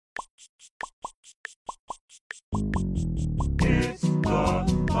It's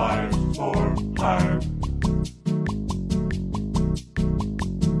the Liars for Hire.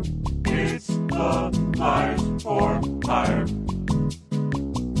 It's the Liars for Hire.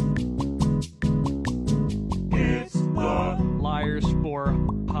 It's the Liars for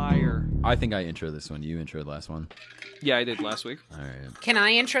Hire. I think I intro this one. You introed last one. Yeah, I did last week. All right. Can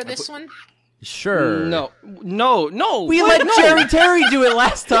I intro this one? Sure. No. We let Jerry Terry do it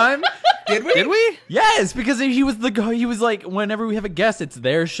last time. Did we? Did we? Yes, because he was like, whenever we have a guest, it's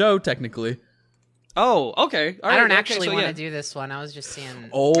their show technically. Oh, okay. All I right, don't okay, actually so want to yeah. do this one. I was just seeing.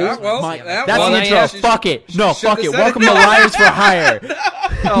 Oh well, my! that That's one the I intro. asked you Fuck it. No, should fuck have it. said Welcome it. to Liars for Hire.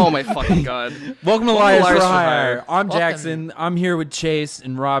 Oh my fucking god. Welcome to to Liars Liars for for Hire. Hire. I'm Welcome. Jackson. I'm here with Chase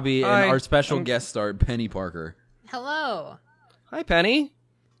and Robbie Hi. and our special guest star Penny Parker. Hello. Hi, Penny.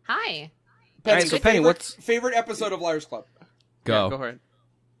 Hi. Alright, so Penny, what's favorite episode of Liars Club? Go. Yeah, go ahead.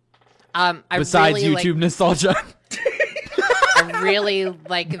 I Besides really YouTube nostalgia. I really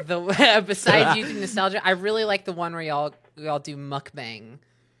like the besides YouTube nostalgia. I really like the one where y'all do mukbang.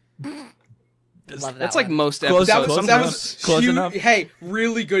 Love that. That's like one. most Close- episodes. close That enough. was Close huge. enough. Hey,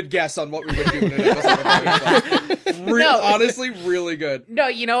 really good guess on what we would do in an episode of Liars Club. No. Honestly, really good. No,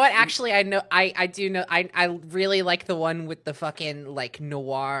 you know what? Actually, I know. I do know. I really like the one with the fucking like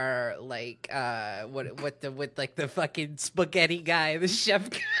noir, like with like the fucking spaghetti guy, the chef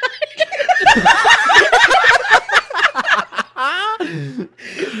guy.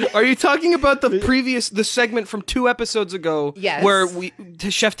 Are you talking about the segment from 2 episodes ago? Yes. Where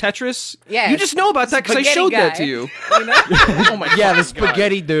Chef Tetris? Yes. You just know about that because I Spaghetti showed that guy. to you. You know? Oh my Yeah, the fucking God.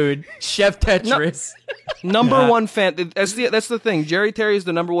 spaghetti dude, Chef Tetris. Number one fan. That's the thing. Jerry Terry is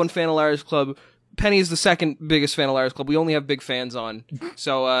the number one fan of Liars Club. Penny is the second biggest fan of Liars Club. We only have big fans on.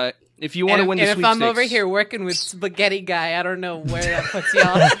 So if you want to win the and if sweepstakes, I'm over here working with spaghetti guy, I don't know where that puts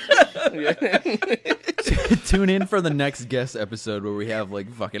y'all. Tune in for the next guest episode where we have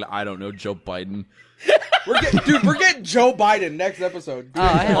like fucking I don't know Joe Biden. We're getting Joe Biden next episode. Oh,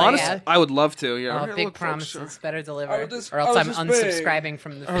 hell honestly, yeah. I would love to. Yeah. Oh, Okay, big look, promises, folks, better deliver, I or was else I'm just big. unsubscribing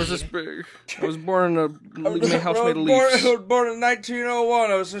from the feed. I was this big. I was born in a house made of I leaves. was born in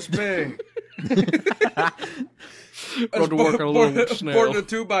 1901. I was this big. Rode to work on a little snail. Born in a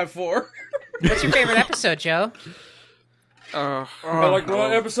 2x4. What's your favorite episode, Joe? I like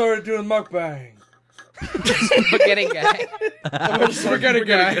one episode of doing mukbang. Spaghetti guy. Spaghetti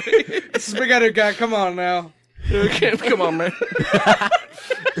guy. Spaghetti guy, come on now. Come on, man.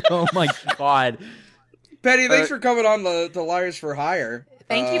 Oh my god. Penny, thanks for coming on the Liars for Hire.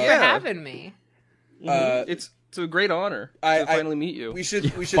 Thank you for Yeah. having me. It's a great honor to finally meet you. We should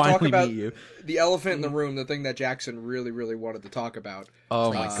talk Finally about meet you. the elephant in the room, the thing that Jackson really wanted to talk about.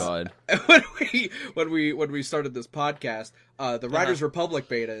 Oh my god. when we started this podcast, the Riders Republic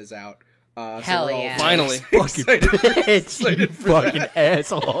beta is out. So Hell we're all yeah. Finally. Fucking bitch, you fucking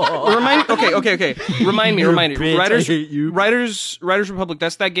asshole. Okay. Remind me. bitch, I hate you. Riders Republic.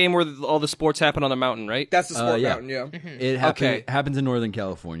 That's that game where all the sports happen on the mountain, right? That's the sport yeah. mountain, yeah. It Okay. happens in Northern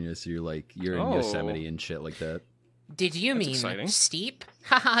California, so you're in Oh. Yosemite and shit like that. Did you mean exciting. steep?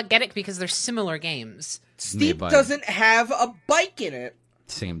 Haha, get it because they're similar games. Steep by- doesn't have a bike in it.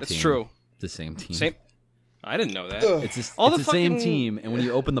 Same That's team. true. The same team. Same. I didn't know that. Ugh. It's All the the same fucking- team, and when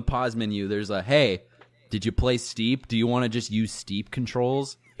you open the pause menu, there's a hey, did you play steep? Do you want to just use steep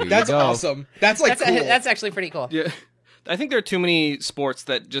controls? Here That's you go. awesome. That's like That's cool. that's actually pretty cool. Yeah. I think there are too many sports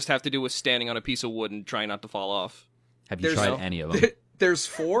that just have to do with standing on a piece of wood and trying not to fall off. Have you There's tried no- any of them? There's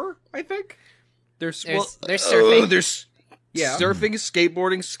 4, I think. There's There's surfing. there's Yeah. surfing,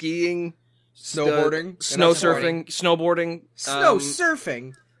 skateboarding, skiing, Snowboarding. snow And that's surfing, snowboarding, Snow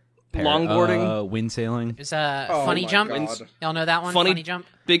surfing. longboarding, wind sailing. There's a Oh funny my jump. God. Y'all know that one? Funny- Funny jump.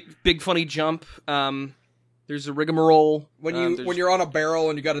 big funny jump. There's a rigmarole. When you're on a barrel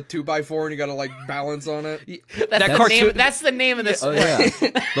and you got a 2x4 and you got to like balance on it. That's the cartoon- name. That's the name of the Oh sport.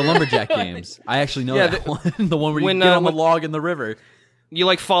 yeah, the lumberjack games. I actually know Yeah, that one. The one where you when, get on the when- log in the river. You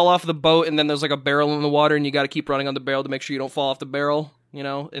like fall off the boat and then there's like a barrel in the water and you got to keep running on the barrel to make sure you don't fall off the barrel. You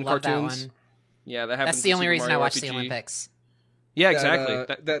know, in Love that cartoons. one. Yeah, that happens. That's the in only Super reason I Mario watch the RPG. Olympics. Yeah,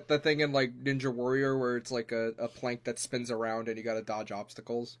 exactly. That thing in like Ninja Warrior where it's like a plank that spins around and you got to dodge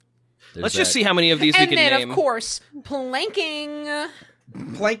obstacles. There's Let's just that. see how many of these we And can then, name. of course, planking.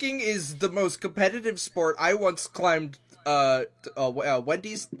 Planking is the most competitive sport. I once climbed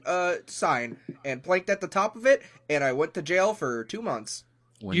Wendy's sign and planked at the top of it, and I went to jail for 2 months.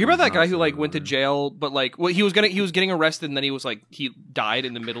 You hear about that guy who like went to jail, but like, well, he was getting arrested, and then he was like, he died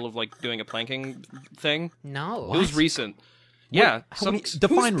in the middle of like doing a planking thing. No. It was recent. Yeah, Define Who's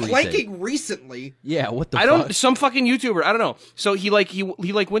recent. planking recently? Yeah, what the I fuck? don't. Some fucking YouTuber. I don't know. So he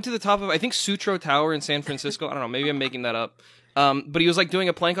went to the top of I think Sutro Tower in San Francisco. I don't know. Maybe I'm making that up. But he was like doing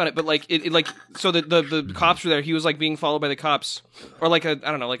a plank on it. But like it like so the cops were there. He was like being followed by the cops or like a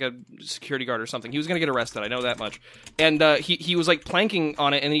I don't know like a security guard or something. He was gonna get arrested. I know that much. And he was like planking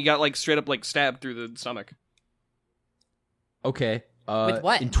on it and he got like straight up like stabbed through the stomach. Okay. With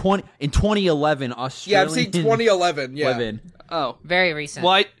what? In 2011, Australia. Yeah, I've seen 2011. Yeah, Women. Oh, Very recent.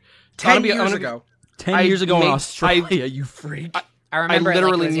 well, 10 years ago. 10 years ago in made- Australia, you freak. I I remember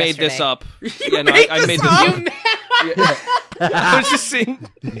literally it like it was made this yesterday. up. Yeah, no, I made this up. I was just seeing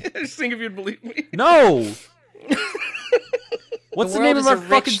if you'd believe me. No! What's The the, world name is of a our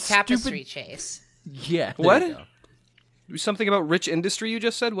fucking rich tapestry stupid... chase. Yeah. there What? you go. Something about rich industry you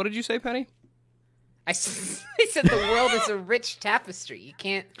just said? What did you say, Penny? I said the world is a rich tapestry. You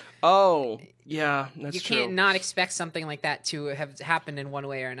can't Oh, yeah, that's true. not expect something like that to have happened in one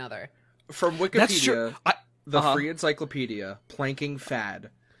way or another. From Wikipedia, That's true. the Uh-huh. free encyclopedia, planking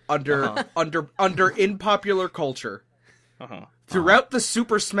fad under in popular culture. Uh-huh. Throughout the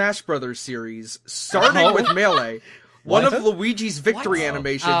Super Smash Brothers series, starting with Melee, one of Luigi's victory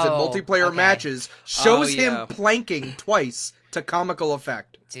animations in Oh, multiplayer okay. matches shows Oh, yeah. him planking twice to comical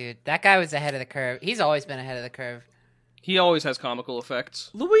effect. Dude, that guy was ahead of the curve. He's always been ahead of the curve. He always has comical effects.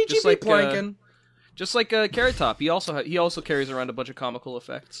 Luigi Just be like, planking. Just like Carrot Top, he also carries around a bunch of comical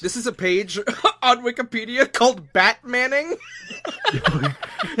effects. This is a page on Wikipedia called Batmaning.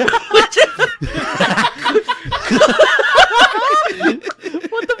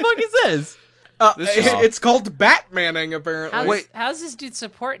 What the fuck is this? This is- It's called Batmaning, apparently. How's this dude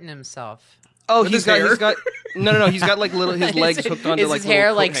supporting himself? Oh, With he's his hair? got no, he's got like little his legs hooked onto is like his hair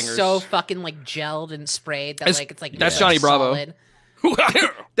little like coat hangers. so fucking like gelled and sprayed that That's- like it's like that's Johnny Bravo. solid.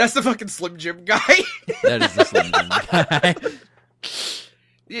 That's the fucking Slim Jim guy. That is the Slim Jim guy.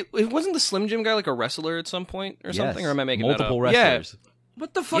 It wasn't the Slim Jim guy like a wrestler at some point or something, Yes, or am I making multiple that up? wrestlers.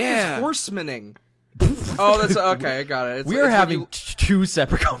 What the fuck Yeah. is horsemaning? Oh, that's okay. I got it. It's, We it's are when having you- two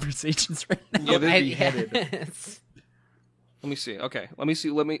separate conversations right now. Yeah, they'd be Yeah. headed. Let me see. Okay, let me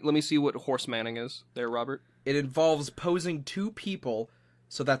see what horse manning is. There, Robert. It involves posing two people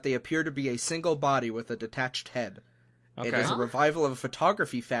so that they appear to be a single body with a detached head. It Okay. is a revival of a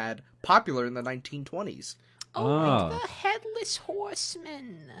photography fad popular in the 1920s. Oh, Oh. like the headless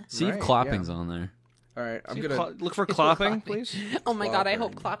horseman. See if Right, clapping's on there. All right, I'm See, gonna. look for clopping, please. Oh my god, I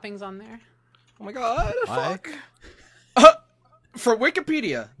hope Clopping. clapping's on there. Oh my god! Why? For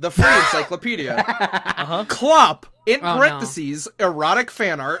Wikipedia, the free encyclopedia, clop in Oh, no. parentheses erotic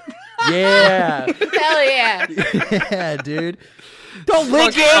fan art. Yeah. Hell yeah! Yeah, dude. Don't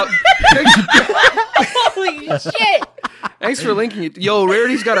link Fuck, it! Holy shit! Thanks for linking it. Yo,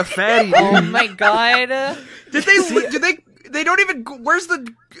 Rarity's got a fatty, Oh dude. my god! Did they? Did they? They don't even. Where's the?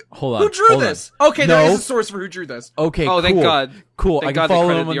 Hold on. Who drew hold on. this? Okay, there No. is a source for who drew this. Okay, Oh, cool. thank God. Cool. Thank I can God they follow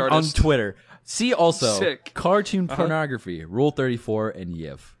credited him the on artist. Twitter. See also Sick. cartoon pornography, Rule 34, and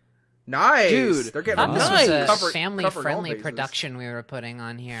YIF. Nice, Dude, They're I getting thought this Nice. was a covered- family-friendly covered all bases. production we were putting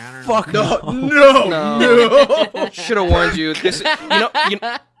on here. I don't know. Fuck No. Should have warned you. This,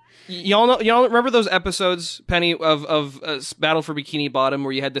 y'all remember those episodes, Penny, of Battle for Bikini Bottom,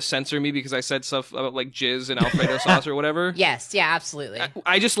 where you had to censor me because I said stuff about like jizz and Alfredo sauce or whatever? Yes, yeah, absolutely.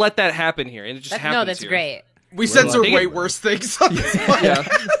 I just let that happen here, and it just happens. No, that's here. great. We censored Take way it- worse things on this one. Yeah.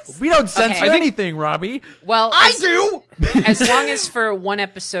 We don't censor I think- anything, Robbie. Well, I do. as long as for one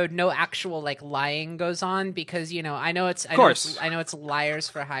episode no actual like lying goes on, because I know it's course. I know it's liars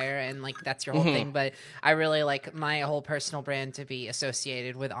for hire and like that's your whole Mm-hmm. thing, but I really like my whole personal brand to be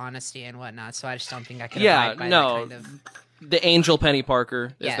associated with honesty and whatnot, so I just don't think I could Yeah, abide by no. that kind of The Angel Penny Parker,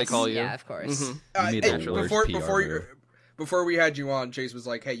 as yes, they call you. yeah, of course. Mm-hmm. You made Hey, that Bachelor's before we had you on, Chase was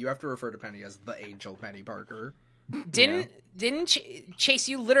like, "Hey, you have to refer to Penny as the Angel Penny Parker." Didn't Chase,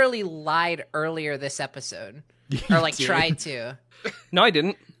 you literally lied earlier this episode, or like tried to? No, I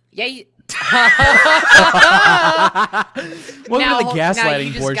didn't. Yeah. You... Welcome now, to the now you gaslighting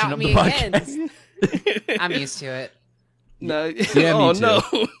just portion got of me the again. podcast. I'm used to it. No. Yeah, me oh too.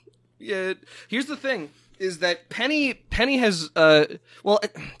 no. Yeah. Here's the thing: is that Penny has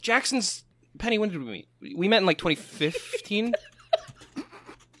Jackson's Penny. When did we meet? We met in like 2015.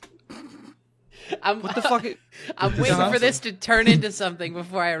 What the fuck? I'm waiting for this to turn into something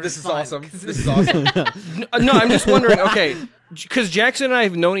before I respond. This is awesome. 'cause This is awesome. No, I'm just wondering. Okay, because Jackson and I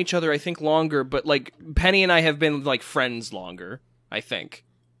have known each other, I think, longer, but like Penny and I have been like friends longer, I think.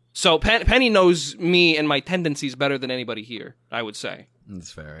 So Penny knows me and my tendencies better than anybody here, I would say.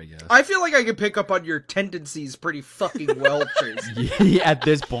 That's fair, I guess. I feel like I can pick up on your tendencies pretty fucking well, Trace. Yeah, at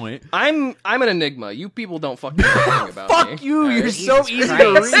this point. I'm an enigma. You people don't fucking know anything about me. Fuck you! You're Jesus so easy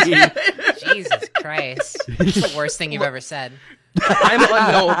Christ. to read. Jesus Christ. It's the worst thing you've ever said. I'm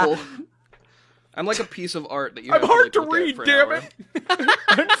unknowable. I'm like a piece of art that you. I'm have hard to, to like, look at read, for an damn hour.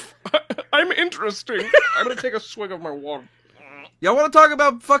 it. I'm interesting. I'm gonna take a swig of my water. Y'all want to talk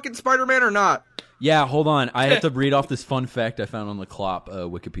about fucking Spider-Man or not? Yeah, hold on. I have to read off this fun fact I found on the Klopp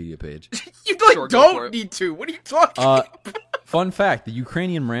Wikipedia page. You like Sure, go for don't it. need to. What are you talking? Fun fact, the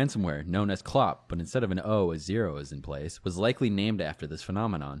Ukrainian ransomware, known as Klopp, but instead of an O, a zero is in place, was likely named after this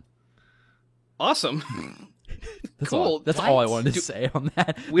phenomenon. Awesome. That's Cool. all, that's all I What? wanted to say on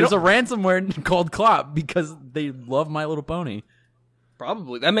that. We There's a don't- ransomware called Klopp because they love My Little Pony.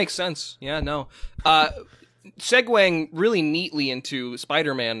 Probably that makes sense. Yeah, no. Segueing really neatly into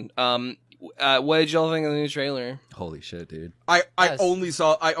Spider-Man. What did y'all think of the new trailer? Holy shit, dude. I Yes. only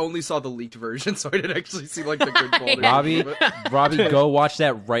saw the leaked version, so I didn't actually see like the good quality. Robbie, of it. Robbie, go watch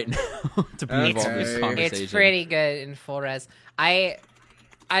that right now to be involved in this Okay. conversation. It's pretty good in full res. I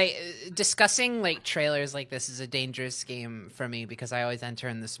discussing like trailers like this is a dangerous game for me because I always enter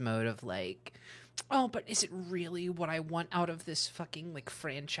in this mode of like, oh, but is it really what I want out of this fucking like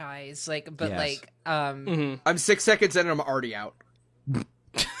franchise? Like, but Yes. like, I'm 6 seconds in and I'm already out.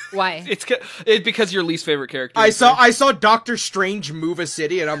 why? It's because your least favorite character. I is saw Doctor Strange move a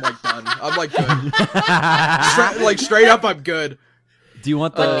city and I'm like done. I'm like good. Straight up, I'm good. Do you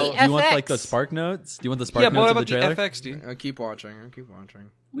want But the the do you want like the FX. Spark Notes? Do you want the there. Spark Yeah, but what Notes about of the trailer? the FX, dude? I keep watching. We can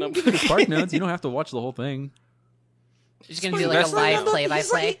give you the Spark Notes. You don't have to watch the whole thing. Just gonna do like a live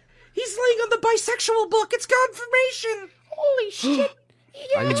play-by-play. He's laying on the bisexual book. It's confirmation. Holy shit!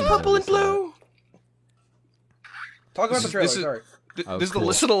 I didn't Purple and notice that. blue. Talk about the trailer. This is- Sorry. Oh, This is cool. the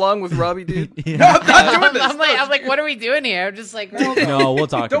listen along with Robbie, dude. No, I'm not doing this. I'm like, what are we doing here? I'm just like, No, we'll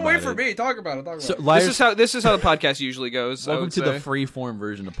talk Don't about wait it. for me. Talk about it. Talk about So, it. Liars, This is how the podcast usually goes. I welcome would to say. the free form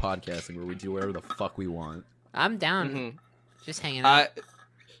version of podcasting where we do whatever the fuck we want. I'm down. Mm-hmm. Just hanging out.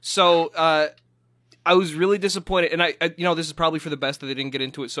 I was really disappointed, and I this is probably for the best that they didn't get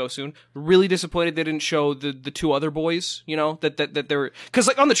into it so soon. Really disappointed they didn't show the two other boys. You know that they were, because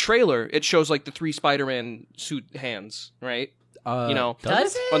like on the trailer it shows like the 3 Spider-Man suit hands, right? You know,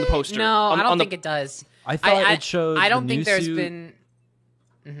 Does it? on the poster. No, On- I don't on the- think it does. I thought it showed. I don't the think new there's suit. been.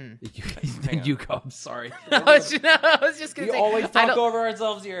 You go. I'm sorry. I was just gonna We say. always I talk don't- over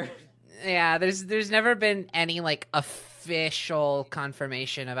ourselves here. Yeah, there's never been any like official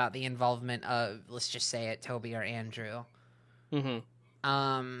confirmation about the involvement of, let's just say it, Toby or Andrew.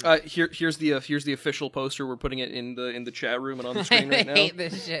 Here's the official poster. We're putting it in the chat room and on the screen right now. I hate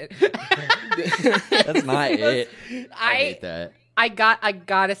this shit. That's not it. I hate that. I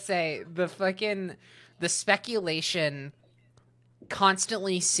gotta say the speculation,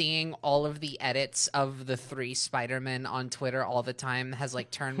 constantly seeing all of the edits of the 3 Spider-Men on Twitter all the time has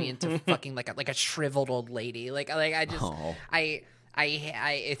like turned me into fucking like a shriveled old lady. Like I just Oh. I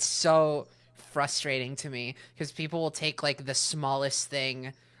it's so frustrating to me because people will take like the smallest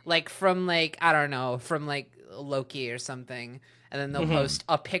thing, like from like I don't know, from like Loki or something, and then they'll post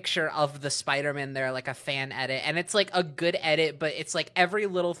a picture of the Spider-Man there, like a fan edit, and it's like a good edit, but it's like every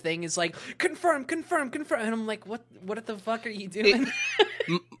little thing is like confirm, and I'm like, what the fuck are you doing?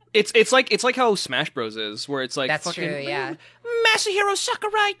 It's like how Smash Bros is, where it's like That's fucking true, yeah. Masahiro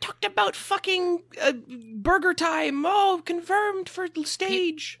Sakurai talked about fucking burger time. Oh, confirmed for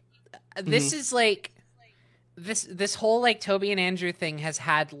stage. This is like this whole like Toby and Andrew thing has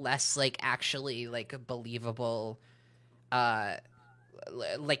had less like actually like believable like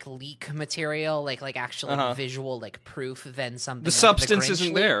leak material, like actual like, visual like proof than something The like substance Grinch isn't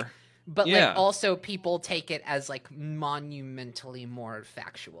leak. there. But Yeah. like also people take it as like monumentally more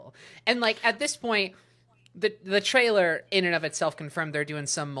factual. And like at this point the trailer in and of itself confirmed they're doing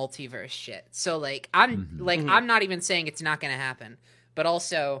some multiverse shit. So like I'm not even saying it's not going to happen. But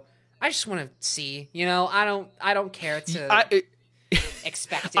also I just want to see, you know, I don't care to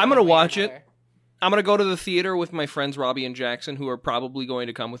expect it. I'm gonna one way or watch it. another. I'm going to go to the theater with my friends Robbie and Jackson, who are probably going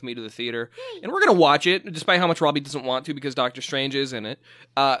to come with me to the theater. And we're going to watch it, despite how much Robbie doesn't want to because Doctor Strange is in it.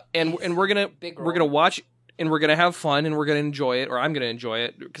 And we're going to watch, and we're going to have fun, and we're going to enjoy it, or I'm going to enjoy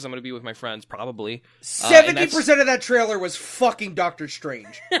it, because I'm going to be with my friends, probably. 70% of that trailer was fucking Doctor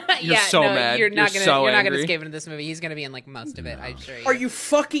Strange. You're so mad. You're not You're gonna so you're not angry. gonna escape into this movie. He's gonna be in like most of it, I'm sure. Are you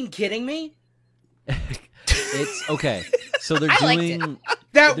fucking kidding me? It's okay. So they're I liked doing.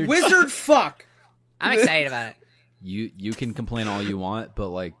 That wizard fuck. I'm excited about it. You can complain all you want, but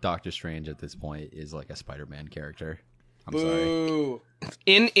like Doctor Strange at this point is like a Spider-Man character. I'm sorry. Boo.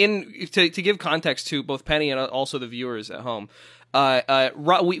 To give context to both Penny and also the viewers at home,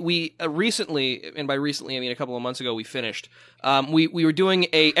 We recently, and by recently I mean a couple of months ago, we finished. We were doing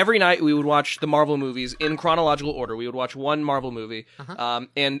every night we would watch the Marvel movies in chronological order. We would watch one Marvel movie,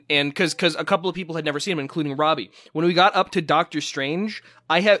 and because a couple of people had never seen them, including Robbie. When we got up to Doctor Strange,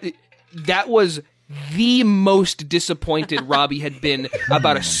 that was the most disappointed Robbie had been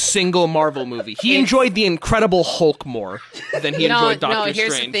about a single Marvel movie. He enjoyed The Incredible Hulk more than he enjoyed Doctor Strange. No,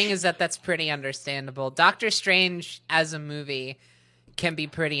 here's the thing: is that's pretty understandable. Doctor Strange as a movie can be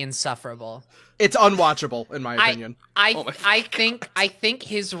pretty insufferable. It's unwatchable, in my opinion. I think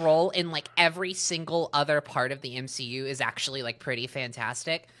his role in like every single other part of the MCU is actually like pretty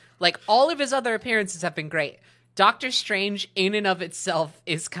fantastic. Like all of his other appearances have been great. Doctor Strange, in and of itself,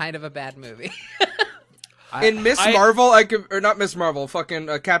 is kind of a bad movie. In Miss Marvel, I could, or not Miss Marvel, fucking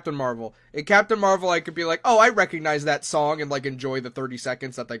Captain Marvel. In Captain Marvel, I could be like, oh, I recognize that song and like enjoy the 30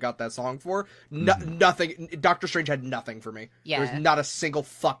 seconds that they got that song for. Nothing. Doctor Strange had nothing for me. Yeah. There's not a single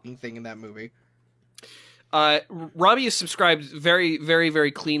fucking thing in that movie. Robbie is subscribed very, very,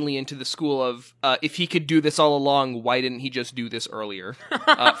 very cleanly into the school of if he could do this all along, why didn't he just do this earlier?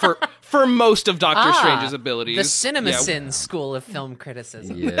 For most of Doctor Strange's abilities, the CinemaSins school of film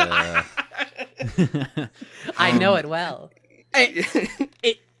criticism. Yeah. I know it well.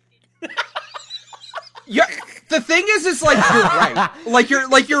 Yeah, the thing is like you're right.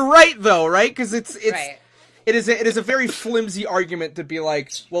 Like you're right though, right? Because it's Right. It is a very flimsy argument to be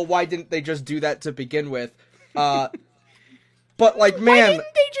like, well, why didn't they just do that to begin with? But like, man, Why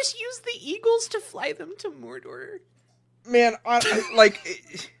didn't they just use the Eagles to fly them to Mordor? man,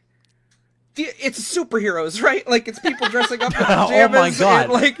 it's superheroes, right? Like it's people dressing up in pajamas,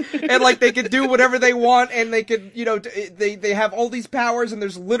 my God. and like they can do whatever they want, and they can, you know, they have all these powers, and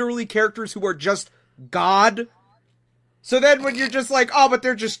there's literally characters who are just God. So then when you're just like, oh, but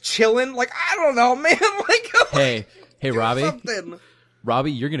they're just chilling, like, I don't know, man. Like, Hey, Robbie. something.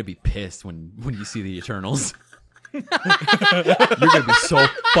 Robbie, you're gonna be pissed when you see the Eternals. You're gonna be so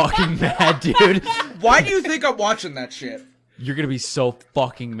fucking mad, dude. Why do you think I'm watching that shit? You're gonna be so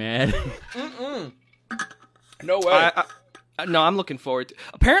fucking mad. No way. No, I'm looking forward to.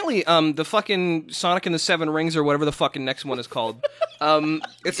 Apparently, the fucking Sonic and the Seven Rings or whatever the fucking next one is called.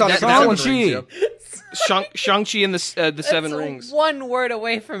 It's on that one. Shang-Chi. Shang-Chi and the Seven Rings. One word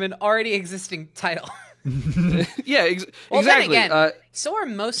away from an already existing title. Yeah, Well, exactly. then again, so are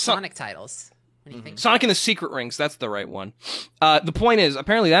most Sonic titles. What do you think? Sonic and the Secret Rings, that's the right one. The point is,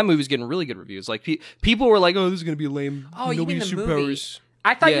 apparently that movie's getting really good reviews. Like, people were like, oh, this is going to be lame. Oh, you mean the movie? Superpowers.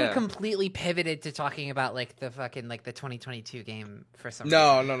 I thought Yeah. you completely pivoted to talking about like the fucking like the 2022 game for some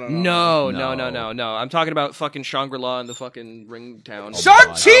reason. No. I'm talking about fucking Shangri-La and the fucking Ring Town. Shang-Chi,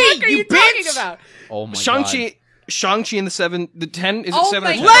 What are you bitch! talking about? Oh my god. Shang-Chi and the 10, is it Oh 7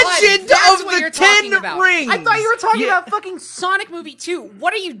 my or 10? God, Legend that's of what the you're talking 10 about. Rings. I thought you were talking Yeah. about fucking Sonic movie 2.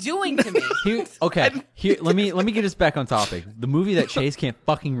 What are you doing to me? Here, let me get us back on topic. The movie that Chase can't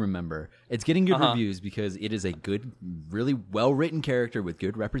fucking remember. It's getting good reviews because it is a good, really well written character with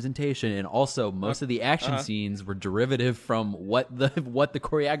good representation, and also most of the action scenes were derivative from what the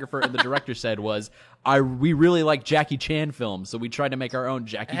choreographer and the director said was, we really like Jackie Chan films, so we tried to make our own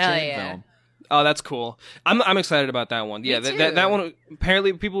Jackie Hell Chan yeah. film. Oh, that's cool. I'm excited about that one. Yeah, too. that one.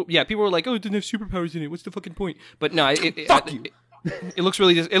 Apparently, people were like, "Oh, it didn't have superpowers in it. What's the fucking point?" But no, it looks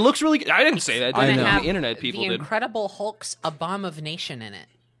really. It looks really good. I didn't say that. I know. The internet people the did. Incredible Hulk's Abomination in it.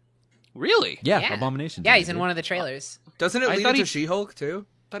 Really? Yeah, Abomination. Yeah, he's in one of the trailers. Doesn't it I lead thought into he- She-Hulk too?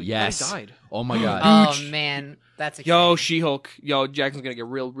 Yes. He died. Oh my god. Oh man, that's exciting. Yo, She-Hulk. Yo, Jackson's gonna get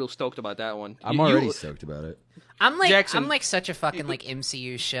real stoked about that one. I'm You- already you- stoked about it. Jackson. I'm like such a fucking like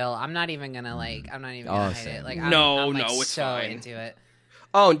MCU shill. I'm not even gonna hide same. it. Like No, I'm like, it's so fine. into it.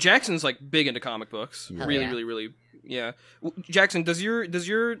 Oh, Jackson's like big into comic books. Hell Really, yeah. really. Yeah. Jackson, does your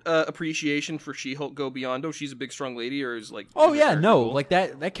appreciation for She-Hulk go beyond? Oh, she's a big, strong lady, or is like? Oh is yeah, her no, cool? like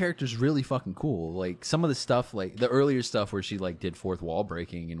that character's really fucking cool. Like some of the stuff, like the earlier stuff where she like did fourth wall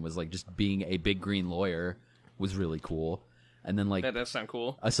breaking and was like just being a big green lawyer was really cool. And then like That does sound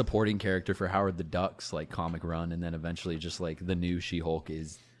cool. a supporting character for Howard the Duck's like comic run, and then eventually just like the new She-Hulk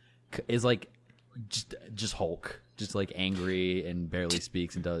is like just Hulk, just like angry and barely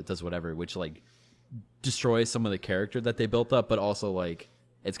speaks and does whatever, which like destroys some of the character that they built up, but also like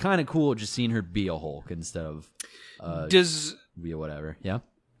it's kind of cool just seeing her be a Hulk instead of Does be a whatever. Yeah,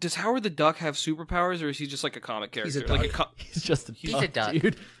 Does Howard the Duck have superpowers, or is he just like a comic character? He's a like duck. he's just a He's a duck.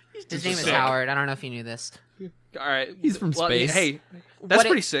 dude. His name is sick. Howard. I don't know if you knew this. All right, He's from space. Hey, that's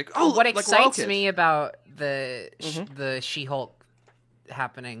pretty sick. Oh, what like excites Rocket. me about the She-Hulk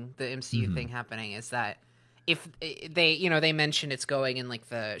happening, the MCU thing happening, is that if they mentioned it's going in like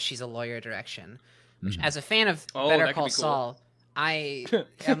the she's a lawyer direction, which as a fan of Oh, Better that could Call be cool. Saul, I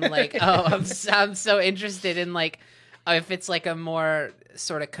am like, oh, I'm so interested in like if it's like a more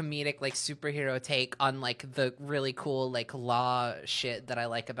sort of comedic like superhero take on like the really cool like law shit that I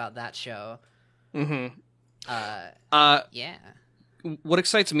like about that show. Mm-hmm. Yeah. What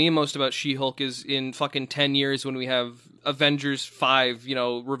excites me most about She-Hulk is in fucking 10 years when we have Avengers 5,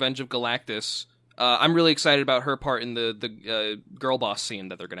 Revenge of Galactus. I'm really excited about her part in the girl boss scene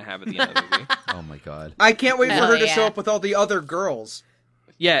that they're going to have at the end of the movie. Oh my god. I can't wait for Hell her to yeah. show up with all the other girls.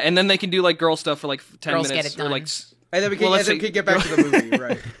 Yeah, and then they can do like girl stuff for like 10 Girls get minutes it or done. like And then we can, Well, let's and then we say- can get back to the movie,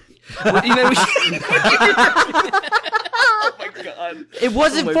 right? and then we Oh my god. It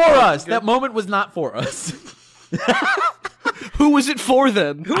wasn't Oh for my God, us. good. That moment was not for us. Who was it for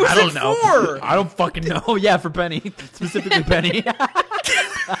then? Who was I don't it know. for? I don't fucking know. Yeah, for Penny. Specifically Penny.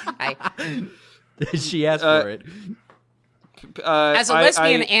 She asked for it. As a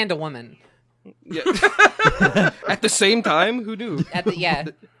lesbian and a woman. Yeah. At the same time, who knew? Yeah.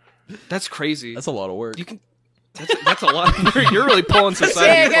 That's crazy. That's a lot of work. You can. That's a lot. You're really pulling Yeah,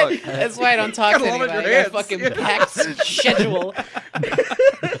 society. I Fuck. that's why I don't talk to Got a lot on anybody. your I got a hands. fucking Yeah. packed schedule.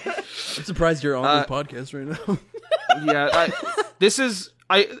 I'm surprised you're on this podcast right now. Yeah,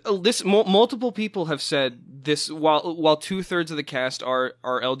 multiple people have said this. While 2/3 of the cast are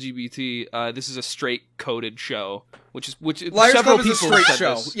LGBT, this is a straight coded show, which Liars several Club is a people have straight said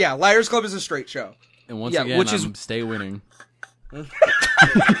show. this. Yeah, Liars Club is a straight show. And once Yeah, again, which is- I'm stay winning. Oh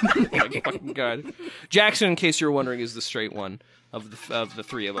my fucking god, Jackson, in case you're wondering, is the straight one of the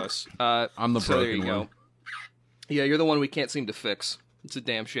three of us. I'm the so there broken you go. one. Yeah, you're the one we can't seem to fix. It's a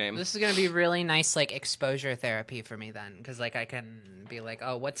damn shame. This is gonna be really nice, like exposure therapy for me then, because like I can be like,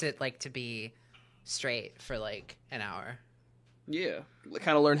 oh, what's it like to be straight for like an hour? Yeah,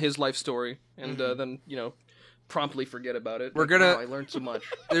 kind of learn his life story, and then promptly forget about it. We're Like, gonna- wow, I learned so much.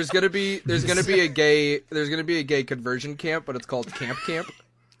 There's gonna be a gay conversion camp, but it's called Camp Camp.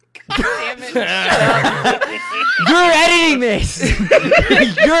 Damn it! You're editing this.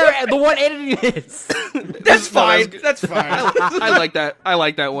 You're the one editing this. That's fine. fine. That's fine. I like that. I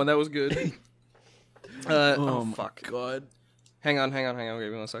like that one. That was good. Oh my fuck! god. Hang on. Okay, give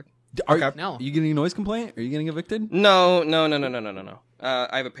me 1 sec. Are No. you getting a noise complaint? Are you getting evicted? No. I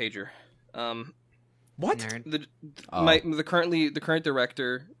have a pager. What? Nerd. The current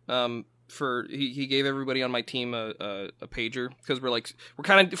director he gave everybody on my team a pager because we're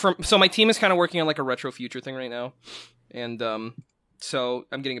kind of so my team is kind of working on like a retro future thing right now, and so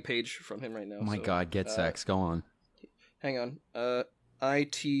I'm getting a page from him right now. Oh my so, god, get sex. Go on. Hang on.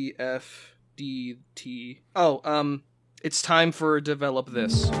 ITFDT. Oh, it's time for develop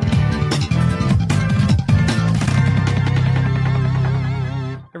this.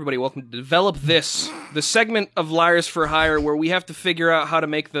 Everybody, welcome to Develop This, the segment of Liars for Hire where we have to figure out how to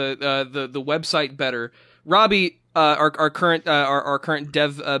make the website better. Robbie, our current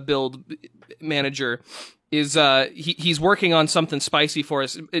dev build manager, is he's working on something spicy for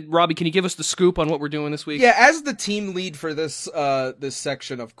us. Robbie, can you give us the scoop on what we're doing this week? Yeah, as the team lead for this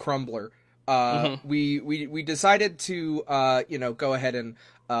section of Crumbler, we decided to go ahead and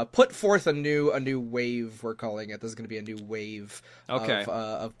put forth a new wave. We're calling it. This is going to be a new wave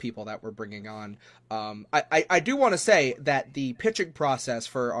of people that we're bringing on. I do want to say that the pitching process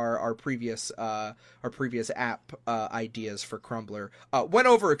for our previous app ideas for Crumbler went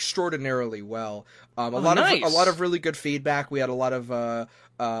over extraordinarily well. A lot of really good feedback. We had a lot of the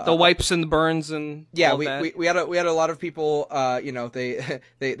wipes and the burns and yeah, all we that. had a lot of people.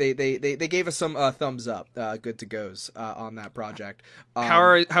 They gave us some thumbs up, good to goes on that project.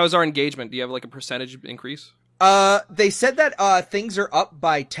 How's our engagement? Do you have like a percentage increase? They said that things are up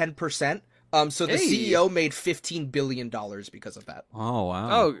by 10%. So the Hey. CEO made $15 billion because of that. Oh wow.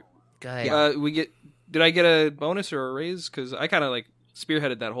 Oh, Good. did I get a bonus or a raise? Because I kind of like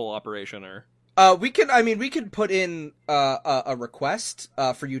spearheaded that whole operation. Or We can put in a request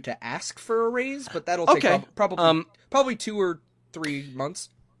for you to ask for a raise, but that'll take Okay. probably 2 or 3 months.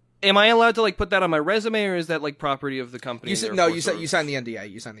 am I allowed to like put that on my resume, or is that like property of the company? You and no, therefore you sort of- signed the NDA.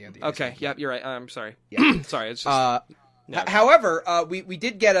 You signed the NDA. Okay, yep, you're right. I'm sorry. Yeah. Sorry, it's just Yeah. However, we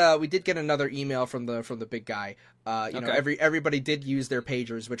did get another email from the big guy. Everybody did use their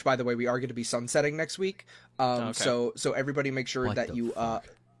pagers, which by the way we are going to be sunsetting next week. So everybody make sure What that the you fuck?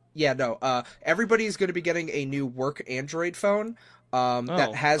 everybody's going to be getting a new work Android phone.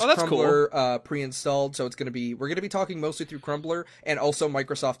 That has that's Crumbler pre-installed, so we're going to be talking mostly through Crumbler and also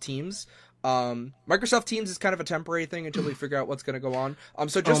Microsoft Teams. Microsoft Teams is kind of a temporary thing until we figure out what's going to go on.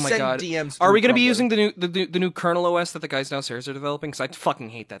 So just Oh my send God. DMs. Are through we going to be Crumbler. using the new kernel OS that the guys downstairs are developing? Because I fucking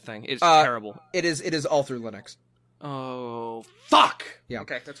hate that thing. It's Uh, terrible. It is all through Linux. Oh, fuck. Yeah.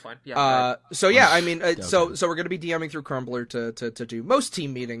 Okay, that's fine. Yeah. So yeah, I mean, so we're gonna be DMing through Crumbler to do most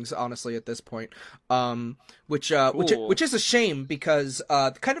team meetings, honestly, at this point. Which is a shame because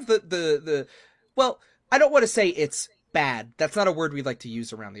kind of the well, I don't want to say it's bad. That's not a word we like to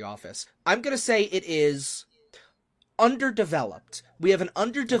use around the office. I'm gonna say it is underdeveloped. We have an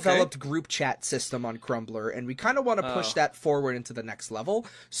underdeveloped group chat system on Crumbler, and we kind of want to push that forward into the next level.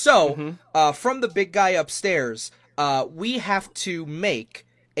 So, from the big guy upstairs, we have to make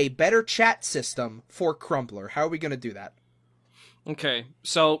a better chat system for Crumbler. How are we going to do that? Okay,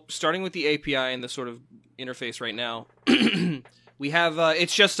 so starting with the API and the sort of interface right now, we have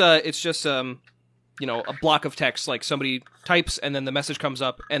it's just you know, a block of text, like somebody types and then the message comes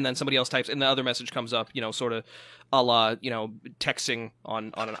up, and then somebody else types and the other message comes up, you know, sort of a la, you know, texting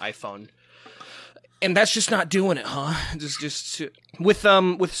on an iPhone. And that's just not doing it, huh? Just with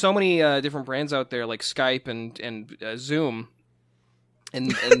so many different brands out there like Skype and Zoom.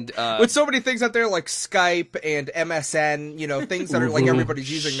 And with so many things out there like Skype and MSN, you know, things that are like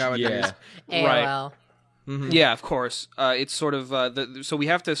everybody's using nowadays. Yeah. AOL. Mm-hmm. Yeah, of course. It's sort of so we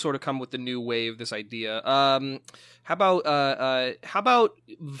have to sort of come with the new wave. This idea. How about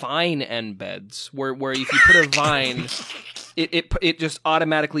Vine embeds, where if you put a Vine, it just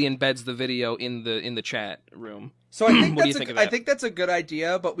automatically embeds the video in the chat room. So I think What do you think of that? I think that's a good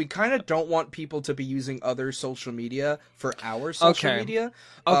idea, but we kind of don't want people to be using other social media for our social media.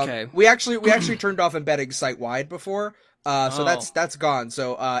 Okay. We actually turned off embedding site wide before. So that's gone.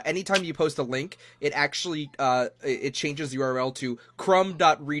 So anytime you post a link, it actually it changes the URL to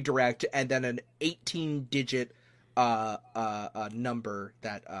crumb.redirect and then an 18-digit number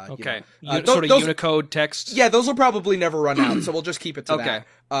that Okay. you know, Sort of those, Unicode text. yeah, those will probably never run out, so we'll just keep it to Okay.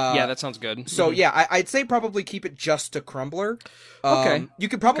 that. Yeah, that sounds good. So yeah, I'd say probably keep it just to Crumbler. Okay. You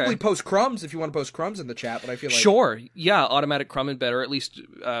could probably Okay. post crumbs if you want to post crumbs in the chat, but I feel like Sure. Yeah, automatic crumb embed, or at least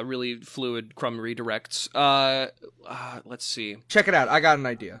really fluid crumb redirects. Let's see. check it out. I got an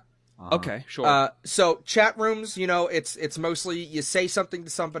idea. Okay, sure. So chat rooms, you know, it's mostly you say something to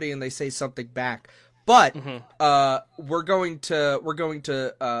somebody and they say something back. But we're going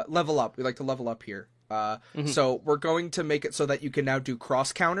to level up. We like to level up here. So we're going to make it so that you can now do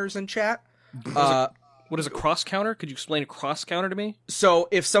cross counters in chat. What is a cross counter? Could you explain a cross counter to me? So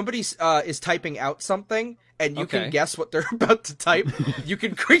if somebody is typing out something and you Okay. can guess what they're about to type, you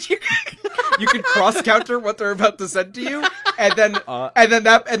can cross counter what they're about to send to you, and then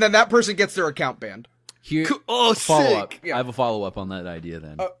that person gets their account banned. Here, Oh, follow up. Yeah. I have a follow up on that idea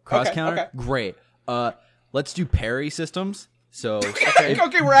then. Cross okay, counter, okay. great. Let's do parry systems. So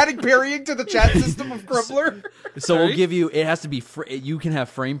Okay, we're adding parrying to the chat system of Crumbler. So we'll give you. It has to be. You can have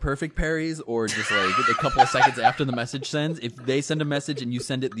frame perfect parries, or just like a couple of seconds after the message sends. If they send a message and you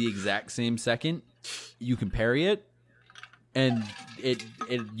send it the exact same second, you can parry it, and it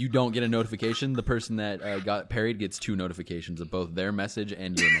you don't get a notification. The person that got parried gets 2 notifications of both their message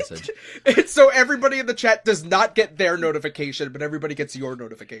and your message. So everybody in the chat does not get their notification, but everybody gets your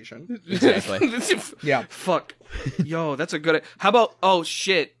notification. Exactly. Yeah. Fuck. Yo, that's a good. How about? Oh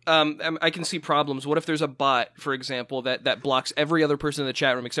shit. I can see problems. What if there's a bot, for example, that blocks every other person in the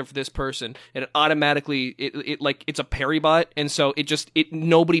chat room except for this person, and it automatically it like it's a parry bot, and so it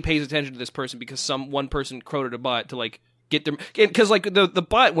nobody pays attention to this person because one person coded a bot to like get them, because like the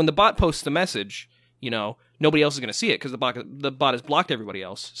bot, when the bot posts the message, you know, nobody else is going to see it because the bot has blocked everybody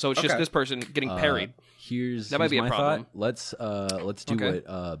else. So it's just Okay. this person getting parried. Here's might be a my problem. thought. Let's do Okay.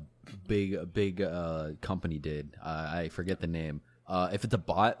 what big company did. I forget the name. If it's a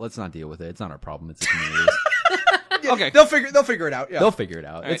bot, let's not deal with it. It's not our problem. It's the community's. Okay. They'll figure it out. Yeah. They'll figure it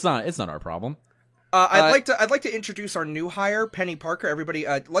out. right. It's not our problem. I'd like to introduce our new hire, Penny Parker. Everybody,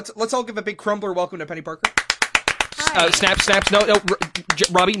 let's all give a big Crumbler welcome to Penny Parker. Snaps. No,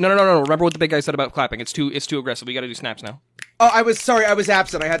 Robbie. No. Remember what the big guy said about clapping. It's too aggressive. We got to do snaps now. Oh, I was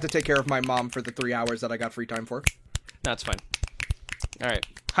absent. I had to take care of my mom for the 3 hours that I got free time for. That's fine. All right.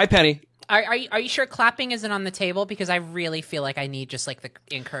 Hi, Penny. Are you sure clapping isn't on the table? Because I really feel like I need just like the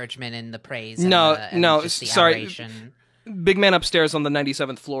encouragement and the praise. And No, and no, just the sorry. adoration. Big man upstairs on the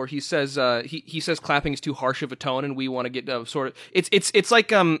 97th floor. He says he says clapping is too harsh of a tone, and we want to get sort of. It's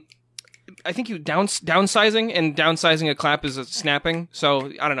like I think you downsizing, and downsizing a clap is a snapping.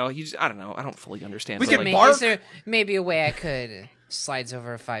 So I don't know. I don't fully understand. We but, can like, bark. Is there maybe a way I could slides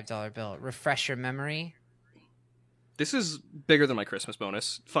over a $5 bill? Refresh your memory. this is bigger than my Christmas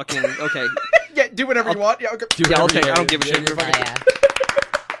bonus. Fucking okay. Yeah, do whatever you want. Yeah, okay. Yeah, I'll take it. I don't give a shit.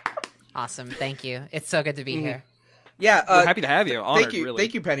 Awesome. Thank you. It's so good to be here. Yeah, We're happy to have you. Honored, really.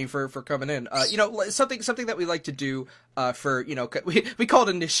 Thank you, Penny, for coming in. Something that we like to do for we call it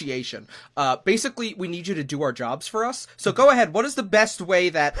initiation. Basically, we need you to do our jobs for us. So go ahead. What is the best way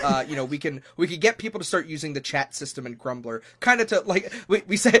that we can get people to start using the chat system in Crumbler? Kind of to like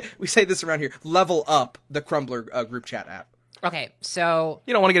we say this around here. Level up the Crumbler group chat app. Okay, so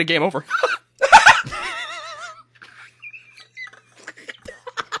You don't want to get a game over.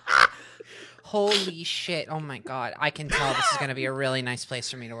 holy shit! Oh my god, I can tell this is going to be a really nice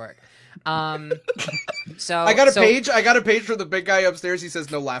place for me to work. So I got a page from the big guy upstairs. He says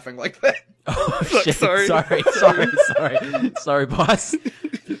no laughing like that. Oh, shit. Sorry. Sorry, boss.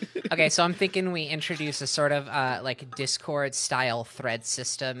 Okay, so I'm thinking we introduce a sort of like Discord style thread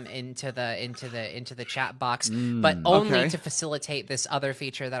system into the chat box, but only okay. to facilitate this other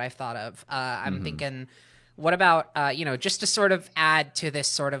feature that I've thought of. I'm thinking, what about just to sort of add to this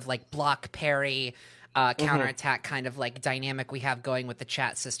sort of like block parry counterattack kind of like dynamic we have going with the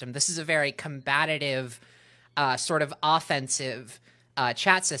chat system. This is a very combative, sort of offensive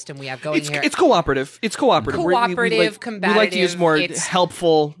chat system we have going here. It's cooperative. It's cooperative. Cooperative, combative. We like to use more it's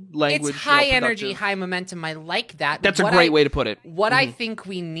helpful language. It's high productive. energy, high momentum. I like that. That's a great way to put it. What I think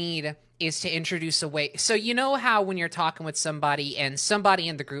we need is to introduce a way. So you know how when you're talking with somebody and somebody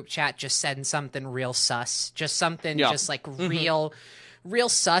in the group chat just said something real sus, just something just like real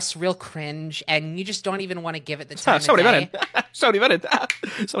sus, real cringe, and you just don't even want to give it the time of day.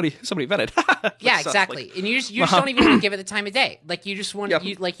 Somebody vented. Yeah, exactly. And you just don't even want to give it the time of day. Like you just want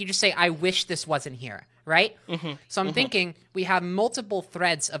you just say, I wish this wasn't here, right? So I'm thinking we have multiple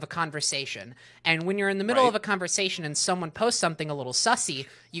threads of a conversation, and when you're in the middle of a conversation and someone posts something a little sussy,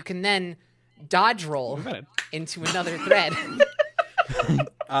 you can then dodge roll into another thread.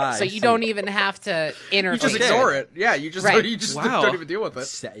 So you don't even have to interface. You just ignore it. Yeah, you just don't even deal with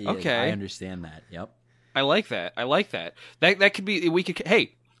it. Okay, I understand that. Yep. I like that. That could be.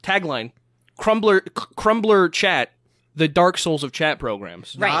 Hey, tagline: Crumbler chat, the Dark Souls of chat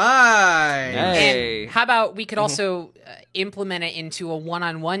programs. Right. Nice. Hey. And how about we could also implement it into a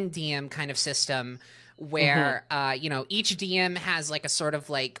one-on-one DM kind of system where each DM has like a sort of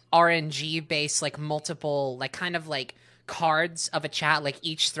like RNG based like multiple like kind of like cards of a chat. Like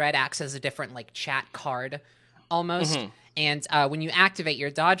each thread acts as a different like chat card almost. And when you activate your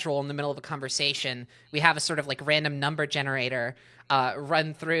dodge roll in the middle of a conversation, we have a sort of like random number generator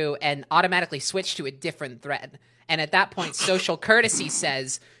run through and automatically switch to a different thread. And at that point, social courtesy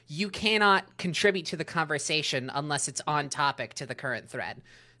says you cannot contribute to the conversation unless it's on topic to the current thread.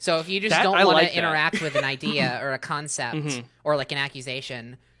 So if you just don't want to interact with an idea or a concept or like an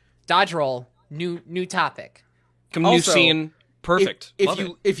accusation, dodge roll, new topic. New scene. Perfect.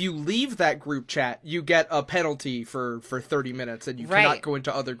 If you leave that group chat, you get a penalty for 30 minutes and you cannot go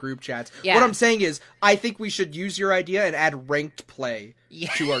into other group chats. Yeah. What I'm saying is, I think we should use your idea and add ranked play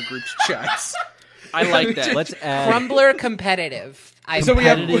to our group chats. I like that. Let's add Crumbler competitive. So we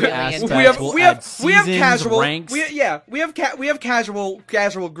have casual ranks. we have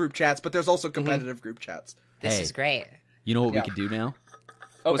casual group chats, but there's also competitive group chats. This is great. You know what we could do now?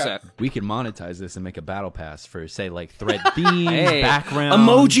 What's that? We could monetize this and make a battle pass for, say, like thread themes, background,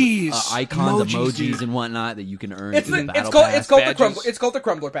 emojis, icons, emojis, and whatnot that you can earn. It's through the battle called pass. the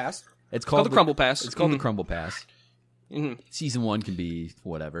Crumbler Pass. It's called the Crumble Pass. It's called the Crumble Pass. Season 1 can be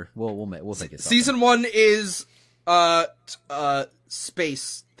whatever. We'll make it. Season 1 is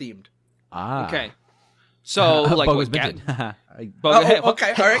space themed. Ah, Okay. So like Bug was what, minted.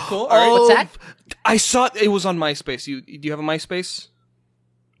 Okay, all right, cool. All right. What's that? I saw it was on MySpace. Do you have a MySpace?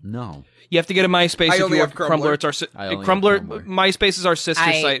 No. You have to get a MySpace. I if only you have work for Crumbler. Crumbler. It's our I only Crumbler. have Crumbler. MySpace is our sister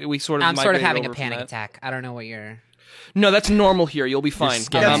site. We sort of. I'm sort of migrated having a over from panic that. attack. I don't know what you're. No, that's normal here. You'll be fine.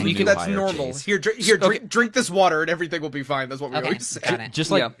 scared. You can. That's higher, normal. Chase. Here, drink this water and everything will be fine. That's what we Okay, always say. got it.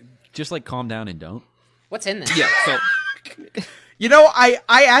 Just like calm down and don't. What's in this? Yeah. So You know, I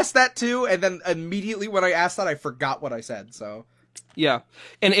asked that too, and then immediately when I asked that, I forgot what I said. So yeah,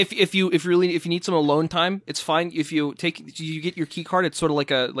 and if you need some alone time, it's fine. If you get your key card, it's sort of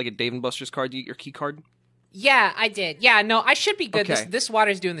like a Dave and Buster's card. You get your key card. Yeah, I did. Yeah, no, I should be good. Okay. This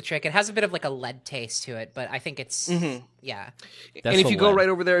water's doing the trick. It has a bit of like a lead taste to it, but I think it's yeah. That's And if the you go lead. right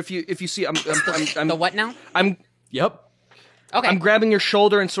over there, if you see, I'm The what now? Yep. Okay. I'm grabbing your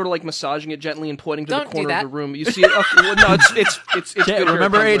shoulder and sort of like massaging it gently and pointing to Don't the do corner that. of the room. You see it? Okay, well, no, it's good. here at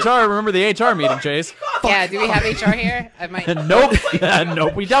Remember Crumbler. HR? Remember the HR meeting, Chase? Yeah, do we have HR here? I might. Nope.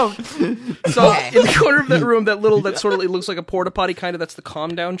 Nope, we don't. So Okay. in the corner of that room, that sort of it looks like a porta potty kind of. That's the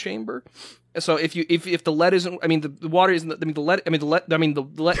calm down chamber. So if the lead isn't, I mean the water isn't, I mean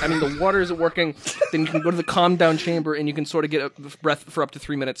the water isn't working, then you can go to the calm down chamber and you can sort of get a breath for up to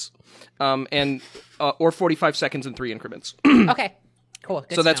 3 minutes, and or 45 seconds in 3 increments. Okay, cool.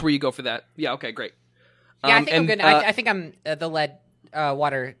 Good So to that's know. where you go for that. Yeah. Okay. Great. Yeah, I think I'm and, good. I think I'm the lead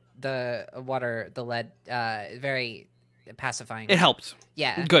the lead very pacifying. It helped.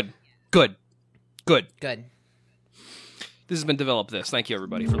 Yeah, Good. good. This has been Develop This. Thank you,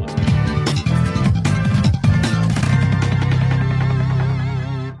 everybody, for listening.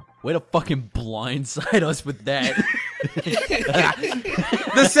 Way to fucking blindside us with that.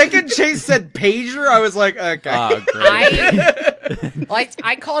 The second Chase said pager, I was like, okay. Oh, great.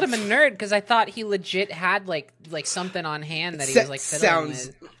 I called him a nerd because I thought he legit had like something on hand that he was like fiddling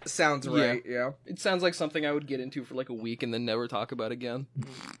sounds with. right. Yeah. It sounds like something I would get into for like a week and then never talk about again.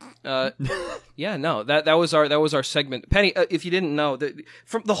 Yeah, no, that was our segment. Penny, if you didn't know,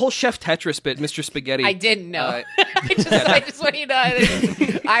 from the whole Chef Tetris bit, Mr. Spaghetti. I didn't know. I just want you to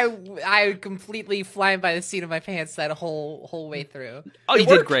know. I completely flying by the seat of my pants that whole way through. Oh, you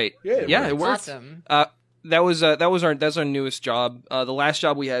did great. Yeah, it worked. Awesome. That's our newest job. The last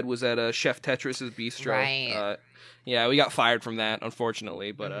job we had was at Chef Tetris's Bistro. Right. Yeah, we got fired from that,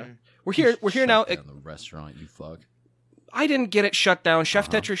 unfortunately, but we're here now. Shut down the restaurant, you fuck. I didn't get it shut down. Chef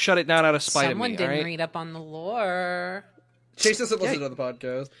Tetris shut it down out of spite Someone of me. didn't all right? read up on the lore. Chase doesn't listen to the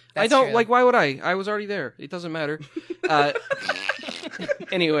podcast. I That's don't true. like. Why would I? I was already there. It doesn't matter.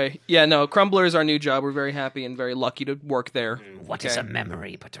 Anyway, yeah, no. Crumbler is our new job. We're very happy and very lucky to work there. What is a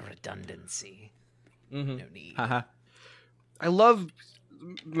memory but a redundancy? Mm-hmm. No need. Haha. I love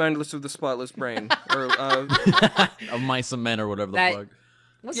Mindless of the Spotless Brain. Or Of my cement or whatever the That- fuck.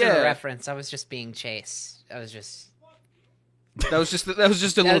 Wasn't Yeah. a reference. I was just being chased. I was just that was just a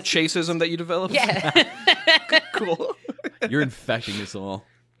little was- chaseism that you developed. yeah. Cool. You're infecting us all.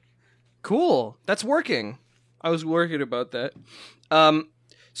 Cool. That's working. I was worried about that.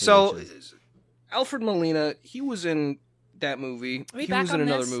 So Alfred Molina, he was in that movie. we He back was in on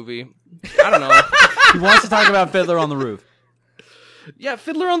another this? movie. I don't know. He wants to talk about Fiddler on the Roof. Yeah,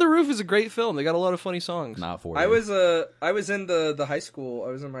 Fiddler on the Roof is a great film. They got a lot of funny songs. Not for I you. was in the high school. I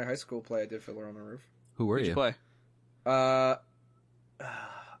was in my high school play. I did Fiddler on the Roof. Who were Who'd you? you play? I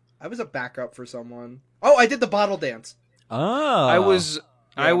was a backup for someone. Oh, I did the bottle dance. Oh. I was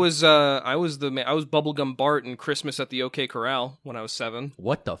Bubblegum Bart in Christmas at the OK Corral when I was 7.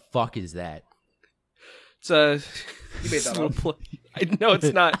 What the fuck is that? It's a You made that up. No,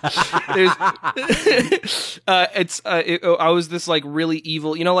 it's not. I was this like really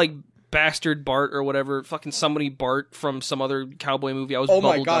evil, like Bastard Bart or whatever, fucking somebody Bart from some other cowboy movie. I was Oh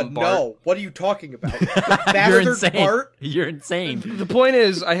my Bubblegum god, Bart. no! What are you talking about? You're Bastard insane. Bart? You're insane. The point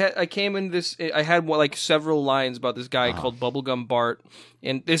is, I came in this. I had like several lines about this guy called Bubblegum Bart,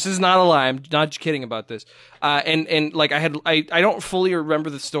 and this is not a lie. I'm not kidding about this. And like I don't fully remember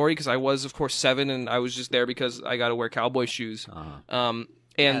the story because I was of course 7 and I was just there because I got to wear cowboy shoes. I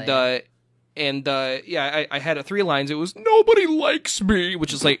had 3 lines. It was nobody likes me,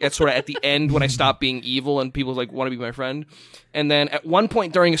 which is like that's sort of at the end when I stopped being evil and people like want to be my friend. And then at one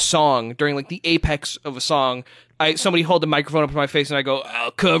point during a song, during like the apex of a song, somebody hold the microphone up to my face and I go,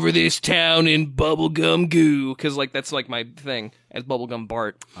 "I'll cover this town in bubblegum goo," because like that's like my thing as Bubblegum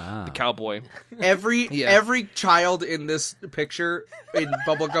Bart, the cowboy. Every child in this picture in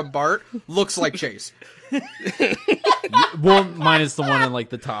Bubblegum Bart looks like Chase. Well, minus the one in like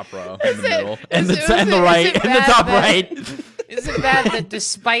the top row in the middle, and is the it- and the is right, it and the bad top that- right. Is it bad that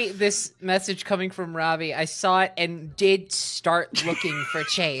despite this message coming from Robbie, I saw it and did start looking for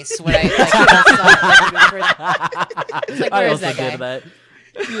Chase when I saw it? It's like, I where is also that guy? did that.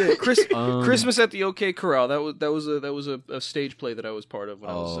 Christmas at the OK Corral. That was a stage play that I was part of when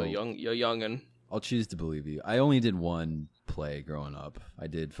I was a youngin. I'll choose to believe you. I only did one play growing up. I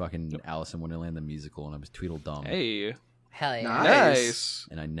did fucking Alice in Wonderland the musical, and I was Tweedledum. Hey, Hell yeah. nice.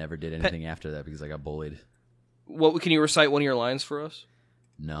 And I never did anything after that because I got bullied. What can you recite one of your lines for us?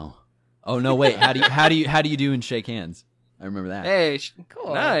 No. Oh no! Wait. How do you do in Shake Hands? I remember that. Hey,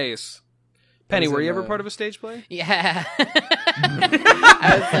 Cool. nice. Penny, was were in, you ever part of a stage play? Yeah.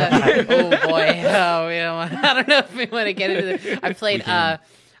 I was, oh boy. Oh, I don't know if we want to get into this.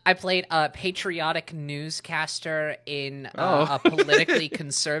 I played a patriotic newscaster in a politically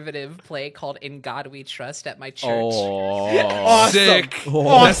conservative play called "In God We Trust" at my church. Oh. Awesome. Sick.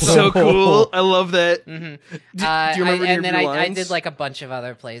 Oh. That's so cool. I love that. Do you remember and then your I lines? did like a bunch of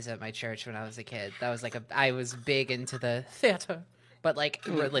other plays at my church when I was a kid. That was I was big into the theater, but like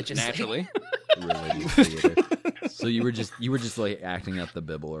religiously. naturally. Religious theater. So you were just like acting up the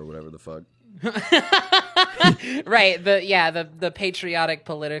Bible or whatever the fuck. Right. The patriotic,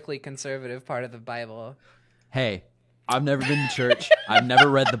 politically conservative part of the Bible. Hey, I've never been to church. I've never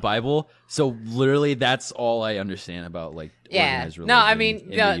read the Bible. So literally that's all I understand about like Yeah. organized religion. No, I mean,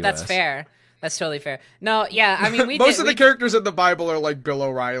 in no, the that's US. fair. That's totally fair. No, yeah, I mean, Most of the characters in the Bible are like Bill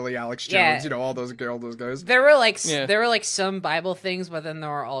O'Reilly, Alex Jones, Yeah. you know, all those guys. There were like Yeah. there were like some Bible things, but then there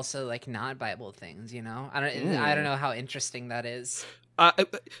were also like not Bible things. You know, I don't know how interesting that is.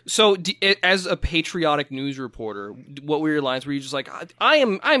 So, as a patriotic news reporter, what were your lines? Were you just like,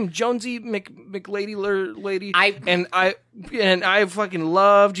 I'm Jonesy McLady lady, and I fucking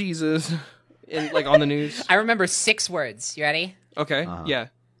love Jesus, and like on the news? I remember 6 words. You ready? Okay, yeah.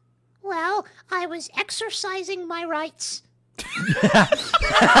 Well, I was exercising my rights. That's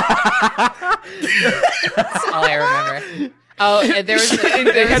all I remember. Oh, and there was.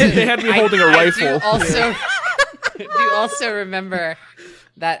 They had me holding a rifle. Do also remember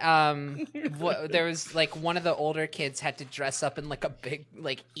that there was like one of the older kids had to dress up in like a big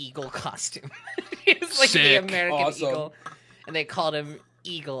like eagle costume. He was like the Sick. American Awesome. eagle, and they called him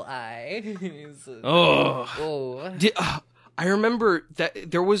Eagle Eye. Oh. I remember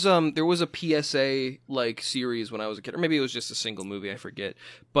that there was a PSA like series when I was a kid, or maybe it was just a single movie, I forget.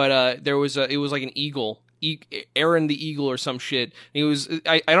 But it was like an eagle, Aaron the Eagle or some shit. He was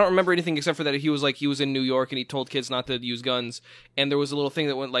I don't remember anything except for that he was in New York and he told kids not to use guns, and there was a little thing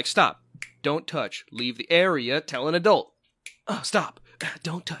that went like, stop, don't touch, leave the area, tell an adult. Oh, stop,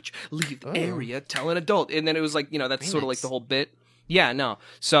 don't touch, leave the area, tell an adult. And then it was like, that's sort of like the whole bit. Yeah, no.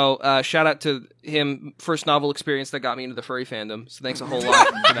 So, shout out to him, first novel experience that got me into the furry fandom. So thanks a whole lot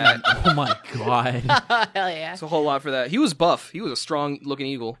for that. Oh my god. Hell yeah! Thanks a whole lot for that. He was buff. He was a strong looking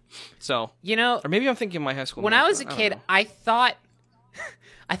eagle. So, or maybe I'm thinking of my high school. When I was a kid, I thought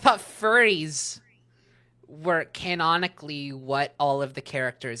furries were canonically what all of the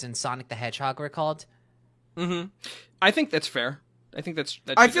characters in Sonic the Hedgehog were called. Mm-hmm. I think that's fair. I think that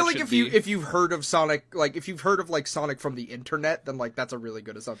I feel like if you've heard of Sonic, like if you've heard of like Sonic from the internet, then like that's a really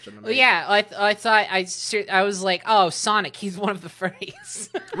good assumption to make. Well, yeah, I thought I was like, oh, Sonic, he's one of the furries.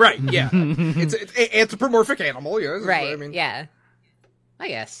 Right, yeah. It's an anthropomorphic animal, yeah. Right, I mean. yeah. I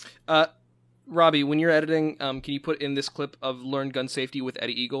guess. Robbie, when you're editing, can you put in this clip of Learn Gun Safety with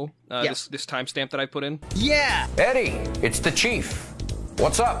Eddie Eagle? Yes. This timestamp that I put in? Yeah! Eddie, it's the Chief.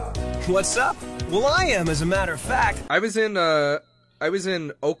 What's up? What's up? Well, I am, as a matter of fact. I was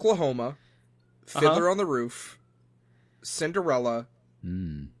in Oklahoma, Fiddler on the Roof, Cinderella,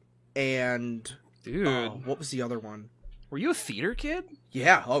 and Dude, what was the other one? were you a theater kid?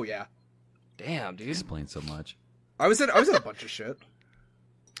 Yeah, oh yeah. Damn, dude. Explains so much. I was in a bunch of shit.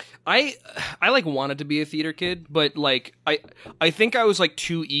 I like wanted to be a theater kid, but like I think I was like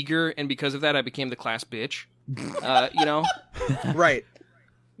too eager, and because of that, I became the class bitch. Right.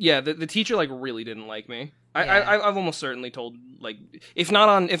 Yeah, the teacher like really didn't like me. I've almost certainly told, like, if not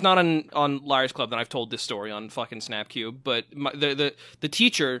on Liars Club, then I've told this story on fucking Snapcube. But the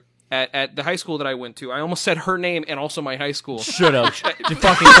teacher at the high school that I went to, I almost said her name and also my high school. Should have. You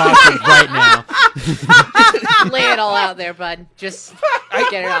fucking talking right now. Lay it all out there, bud. Just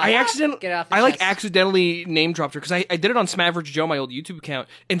get it off. Get it off the chest. Accidentally name dropped her because I did it on Smaverage Joe, my old YouTube account,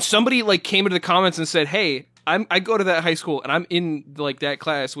 and somebody like came into the comments and said, "Hey, I go to that high school and I'm in like that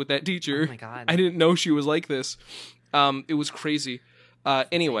class with that teacher. Oh my God. I didn't know she was like this. It was crazy.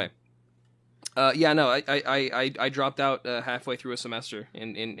 Anyway, I dropped out halfway through a semester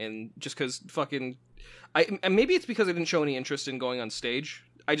and just because fucking and maybe it's because I didn't show any interest in going on stage.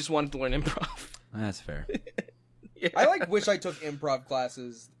 I just wanted to learn improv. That's fair. Yeah. I like wish I took improv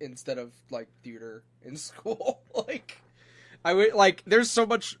classes instead of like theater in school. Like I would like there's so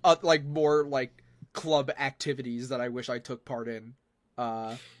much like more like club activities that I wish I took part in.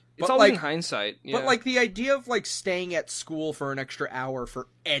 It's all in hindsight. Yeah. But like the idea of like staying at school for an extra hour for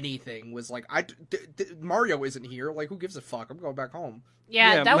anything was like Mario isn't here. Like who gives a fuck? I'm going back home.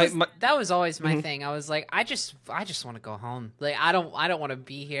 Yeah, that was always my thing. I was like, I just want to go home. Like I don't want to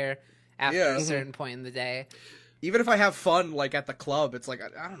be here after a certain point in the day. Even if I have fun like at the club, it's like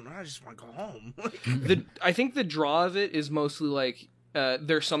I don't know. I just want to go home. I think the draw of it is mostly like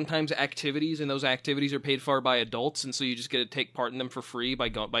there's sometimes activities, and those activities are paid for by adults, and so you just get to take part in them for free by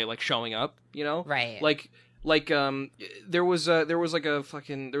like showing up. You know, right? There was a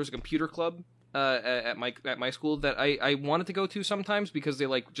computer club at my school that I wanted to go to sometimes because they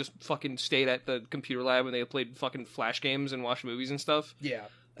like just fucking stayed at the computer lab and they played fucking Flash games and watched movies and stuff. Yeah.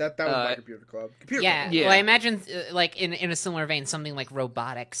 That was my computer club. Club. Yeah. Well, I imagine like in a similar vein, something like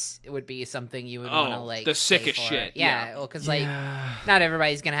robotics. It would be something you would want to like the sickest shit. Yeah, well, because like not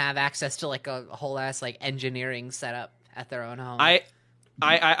everybody's gonna have access to like a whole ass like engineering setup at their own home.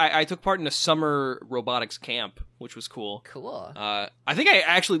 I took part in a summer robotics camp, which was cool. Cool. I think I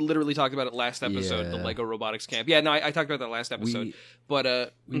actually literally talked about it last episode, the Yeah. Lego robotics camp. Yeah, no, I talked about that last episode.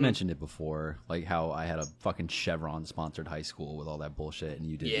 We mentioned it before, like how I had a fucking Chevron sponsored high school with all that bullshit, and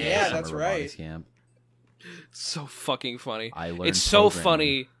you did Yeah, summer that's robotics right. camp. so fucking funny. I learned it's so programming.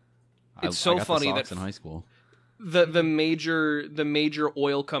 funny. I It's so got the funny socks that in high school. the major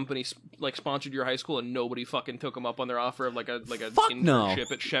oil companies like sponsored your high school and nobody fucking took them up on their offer of like a Fuck no.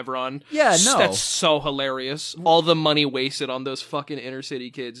 internship at Chevron. Yeah, no. That's so hilarious. All the money wasted on those fucking inner city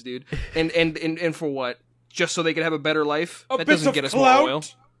kids, dude. And for what? Just so they could have a better life? That doesn't get us more oil.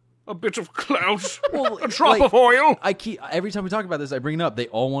 A bit of clout. A drop like, of oil. I keep every time we talk about this, I bring it up. They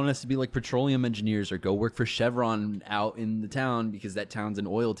all want us to be like petroleum engineers or go work for Chevron out in the town because that town's an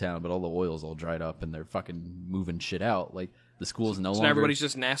oil town, but all the oil's all dried up and they're fucking moving shit out. Like the school's no So longer. now everybody's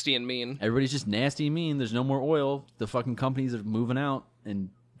just nasty and mean. Everybody's just nasty and mean. There's no more oil. The fucking companies are moving out and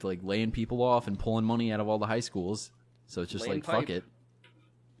like laying people off and pulling money out of all the high schools. So it's just Laying like pipe. fuck it.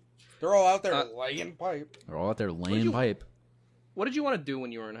 They're all out there laying pipe. They're all out there laying pipe. What did you want to do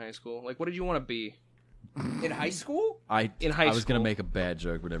when you were in high school? Like, what did you want to be? In high school? In high I was gonna school. make a bad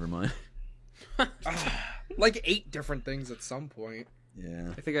joke, but never mind. Like 8 different things at some point. Yeah.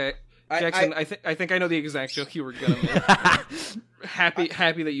 I think Jackson, I think I know the exact joke you were gonna make.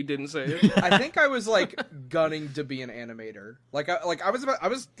 happy that you didn't say it. I think I was like gunning to be an animator. I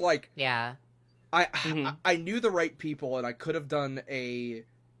was like Yeah. I knew the right people and I could have done a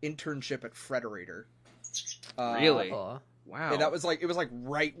internship at Frederator. Really? Cool. Wow. And that was like it was like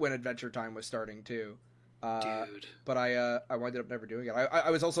right when Adventure Time was starting too. Dude. But I wound up never doing it. I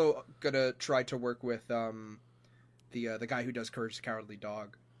was also gonna try to work with the guy who does Courage the Cowardly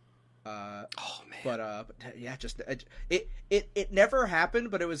Dog. Oh man. But yeah, just it never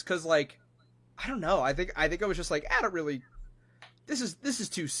happened. But it was because like I don't know. I think I was just like I don't really. This is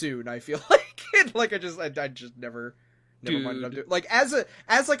too soon. I feel like like I just never minded up doing. Like as a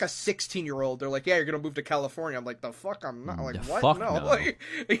 16-year-old, they're like, yeah, you're gonna move to California. I'm like, the fuck, I'm not. Like The what? fuck No, no. like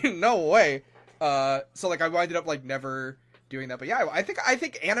no way. So like I winded up like never doing that. But yeah, I think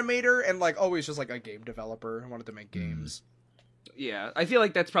animator and like always just like a game developer. I wanted to make games. Yeah, I feel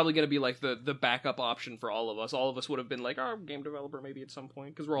like that's probably going to be like the backup option for all of us. All of us would have been like, oh, game developer maybe at some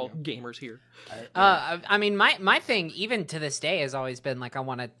point because we're all gamers here. I mean, my thing, even to this day, has always been like I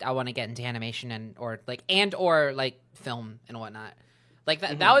want to get into animation or film and whatnot. Like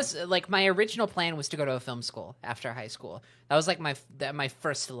that was like my original plan was to go to a film school after high school. That was like my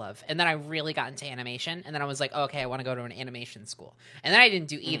first love, and then I really got into animation, and then I was like, okay, I want to go to an animation school, and then I didn't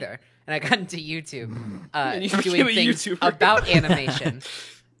do either, and I got into YouTube, you became doing a things YouTuber. about animation.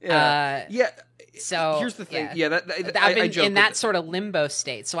 Yeah. So Here's the thing. yeah. Yeah, I've been I joke in with that sort of limbo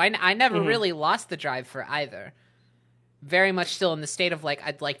state, so I never really lost the drive for either. Very much still in the state of like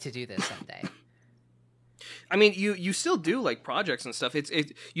I'd like to do this someday. I mean, you still do like projects and stuff.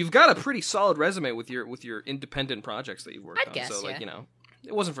 You've got a pretty solid resume with your independent projects that you've worked I'd on. guess, So like yeah.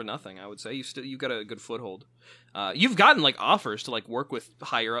 it wasn't for nothing. I would say you've got a good foothold. You've gotten like offers to like work with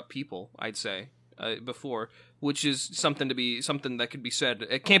higher up people. I'd say before, which is something that could be said.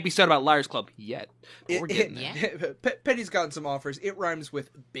 It can't be said about Liars Club yet. But we're getting there. Penny's gotten some offers. It rhymes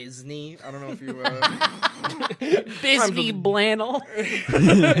with Bisney. I don't know if you. Bisbee Blannel.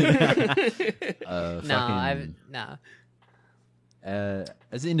 No.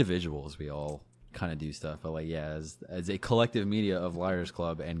 As individuals, we all kind of do stuff, but like yeah, as a collective media of Liars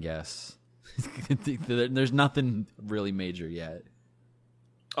Club and guests, there's nothing really major yet.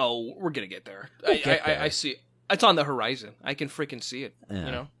 Oh, we're gonna get there. Get there. I see. It's on the horizon. I can freaking see it. Yeah.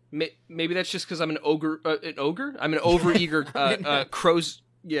 You know, maybe that's just because I'm an ogre. An ogre? I'm an overeager crow's.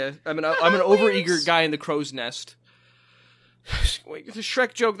 Yeah, I'm an overeager guy in the crow's nest. Wait, it's a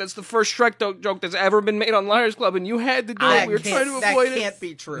Shrek joke. That's the first Shrek joke that's ever been made on Liars Club, and you had to do it. We were trying to avoid that it. can't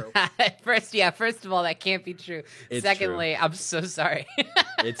be true. First of all, that can't be true. It's Secondly, I'm so sorry.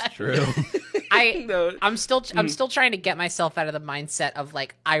 It's true. I'm still trying to get myself out of the mindset of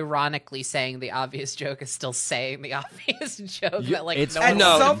like ironically saying the obvious joke is still saying the obvious joke that like it's no At one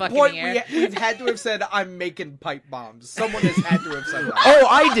wants to some fucking point, hear. we've had to have said, "I'm making pipe bombs." Someone has had to have said that. Oh,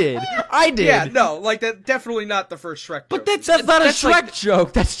 I did. Yeah, no, like that. Definitely not the first Shrek. But joke. that's not a that's Shrek like-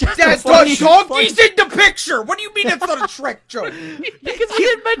 joke. That's just That's a funny, the donkey's in the picture. What do you mean that's not a Shrek joke? because I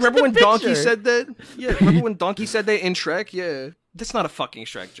didn't mention Remember the when Donkey picture. said that? Yeah, remember when Donkey said that in Shrek? Yeah. That's not a fucking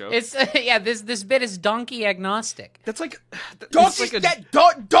Shrek joke. It's this bit is donkey agnostic. That's like... Donkey,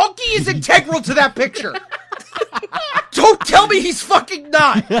 donkey is integral to that picture. Don't tell me he's fucking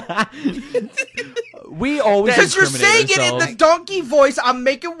not. We always Because you're incriminate saying it in ourselves. the donkey voice, I'm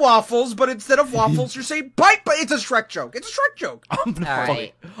making waffles, but instead of waffles, you're saying pipe, but it's a Shrek joke. It's a Shrek joke. I'm gonna All fuck-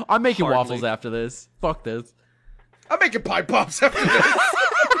 right. I'm making Hardly. waffles after this. Fuck this. I'm making pie pops after this.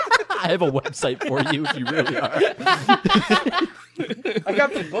 I have a website for you if you really are. I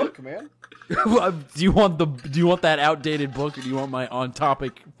got the book, man. Do you want that outdated book, or do you want my on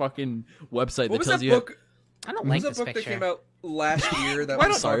topic fucking website What that was tells that you? book? I don't What like was this that book that picture. came out last year that I'm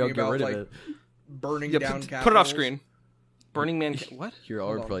was sorry, I'll talking get about rid of like it. burning Yeah, down put it off capitals? screen. Burning Man. What? Here,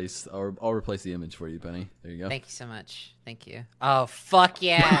 I'll replace the image for you, Penny. There you go. Thank you so much. Thank you. Oh fuck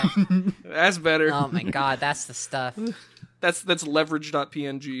yeah! That's better. Oh my god, that's the stuff. That's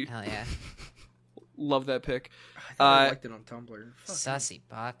leverage.png. Hell yeah. Love that pic. I liked it on Tumblr. Fuck. Sussy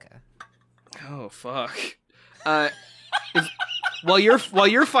baka. Oh fuck. While you're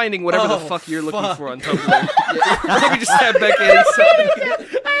finding whatever the fuck you're looking for on Tumblr, let me just have Becca any second.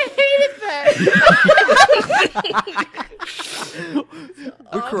 I hated that.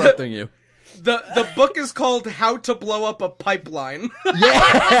 We're corrupting you. The book is called How to Blow Up a Pipeline.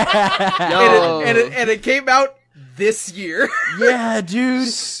 Yo. and it came out this year. Yeah, dude.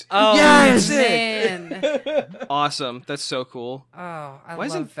 Oh Yes! man. Awesome. That's so cool. Oh, I Why love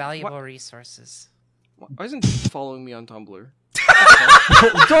isn't- valuable resources. Why isn't he following me on Tumblr?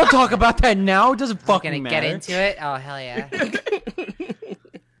 Don't talk about that now. It doesn't fucking Gonna matter. get into it? Oh hell yeah.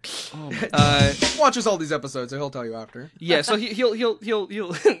 Watches all these episodes, so he'll tell you after. Yeah. So he'll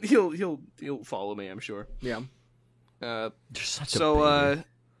follow me. I'm sure. Yeah. You're such a So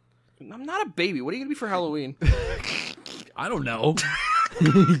baby. I'm not a baby. What are you gonna be for Halloween? I don't know.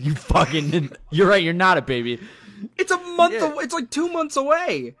 You fucking. You're right. You're not a baby. It's a month. Yeah. It's like 2 months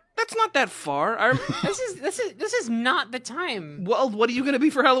away. That's not that far. This is not the time. Well, what are you gonna be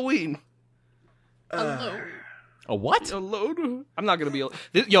for Halloween? A what? Alone? I'm not gonna be.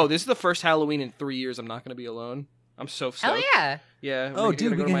 This is the first Halloween in 3 years. I'm not gonna be alone. I'm so stoked. Hell yeah. Yeah. Oh, we're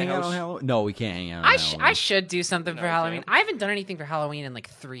dude, gonna we go can to my hang out house. on Halloween. No, we can't hang out. On I Halloween. should do something for we Halloween. can't. I haven't done anything for Halloween in like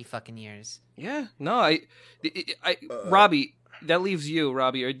 3 fucking years. Yeah. No. Robbie. That leaves you,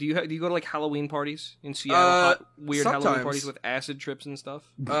 Robbie. Or do you go to like Halloween parties in Seattle? Weird Halloween sometimes. parties with acid trips and stuff.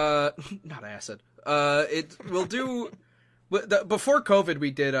 Not acid. We'll do. Before COVID, we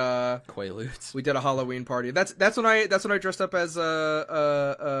did Quaaludes. we did a Halloween party. That's when I dressed up as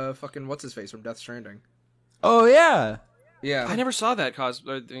fucking what's his face from Death Stranding. Oh yeah. Yeah. I never saw that I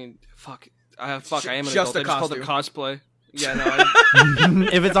mean, fuck. I am an Just adult. a I just called it cosplay. Yeah. No.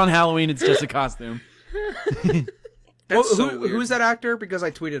 If it's on Halloween, it's just a costume. That's so weird. Who's that actor? Because I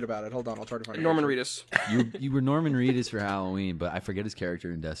tweeted about it. Hold on, I'll try to find it. Norman Reedus. You were Norman Reedus for Halloween, but I forget his character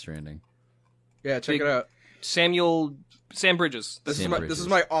in Death Stranding. Yeah, check Big- it out. Sam Bridges. This Sam is my Bridges. this is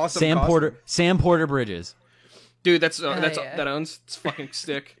my awesome Sam costume. Porter Bridges. Dude, that's yeah. that owns. It's fucking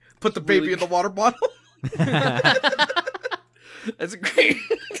stick. Put the baby really- in the water bottle. That's a great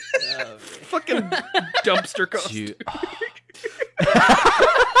fucking dumpster costume. Dude.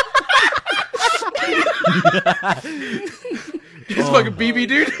 It's fucking BB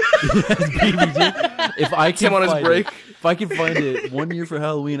dude. If I can Tim on his find break. if I can find it, one year for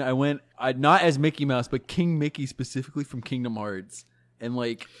Halloween, I went not as Mickey Mouse, but King Mickey specifically from Kingdom Hearts, and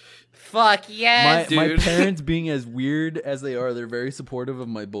like Fuck yes. my dude. parents being as weird as they are, they're very supportive of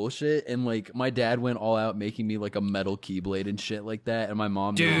my bullshit, and like my dad went all out making me like a metal keyblade and shit like that, and my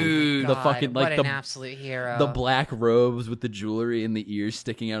mom made Dude. the God, fucking what like an the absolute hero. the black robes with the jewelry and the ears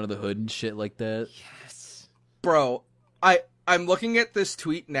sticking out of the hood and shit like that. Bro, I'm looking at this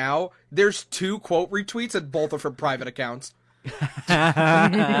tweet now. There's 2 quote retweets and both are from private accounts.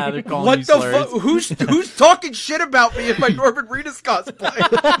 They're calling What you the slurs. fuck? Who's talking shit about me in my Norman Reedus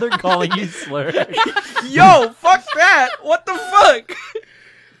cosplay? They're calling you slurs. Yo, fuck that! What the fuck?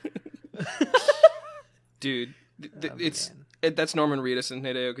 Dude, man. that's Norman Reedus and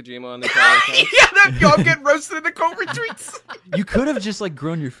Hideo Kojima on the account. Yo, I'm getting roasted in the quote retweets. You could have just like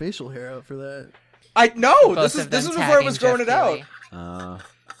grown your facial hair out for that. I know Both this is of them before I tagging was growing Jeff it out. Keighley.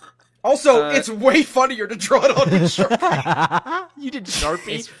 Also, it's way funnier to draw it on with Sharpie. You did Sharpie.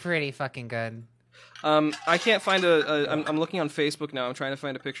 It's pretty fucking good. I can't find I'm looking on Facebook now. I'm trying to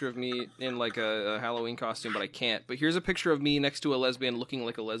find a picture of me in like a Halloween costume, but I can't. But here's a picture of me next to a lesbian looking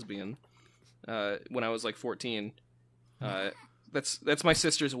like a lesbian when I was like 14. That's my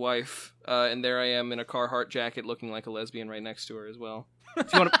sister's wife, and there I am in a Carhartt jacket looking like a lesbian right next to her as well.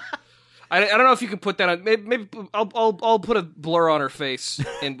 If you want to, I don't know if you can put that on. Maybe I'll put a blur on her face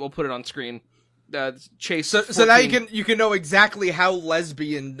and we'll put it on screen. Chase. So 14. now you can know exactly how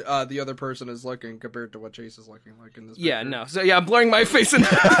lesbian the other person is looking compared to what Chase is looking like in this. Yeah, picture. no. So yeah, I'm blurring my face and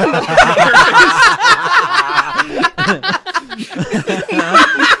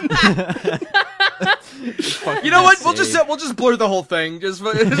You know what? We'll just blur the whole thing. Just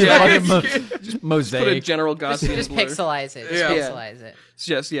Just Put a mosaic. general Gaussian Just blur. pixelize it. Just Yeah. pixelize it.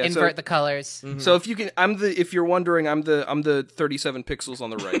 Yes, yeah. Invert the colors. So if you can, if you're wondering, I'm the 37 pixels on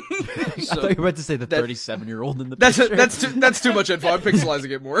the right. I thought you were about to say the 37-year-old in the That's picture. that's too much info. I'm pixelizing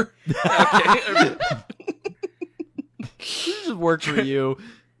it more. Okay. This just works for you.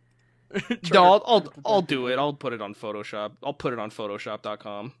 No, I'll do it. I'll put it on Photoshop. I'll put it on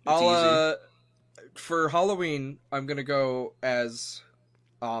Photoshop.com. It's I'll for Halloween I'm gonna go as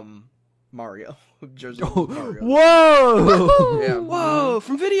Mario. Jersey Mario. Whoa! Yeah. Whoa,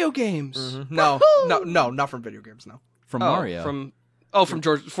 from video games. No, not from video games. No. From Mario. From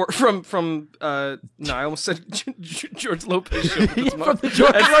George. No, I almost said George Lopez. Show. That's From the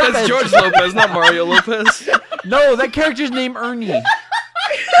George that's Lopez. George Lopez, not Mario Lopez. No, that character's named Ernie.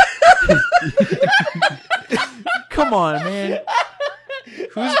 Come on, man.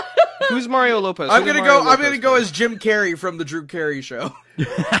 Who's Mario Lopez? I'm Who did gonna Mario go. I'm Lopez gonna go play? as Jim Carrey from the Drew Carey Show.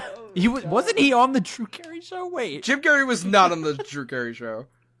 Wasn't he on the Drew Carey Show? Wait. Jim Carrey was not on the Drew Carey Show.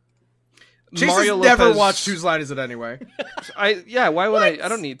 Chase Mario has never Lopez- watched Whose Line Is It Anyway? Why would I? I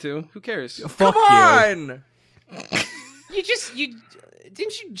don't need to. Who cares? Fuck Come on! You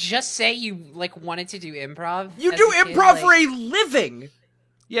didn't you just say you like wanted to do improv? You as do a kid? improv Like, for a living!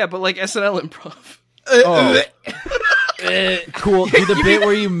 Yeah, but like SNL improv. Oh. Cool. Do the bit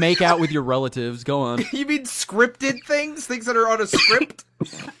where you make out with your relatives. Go on. You mean scripted things? Things that are on a script?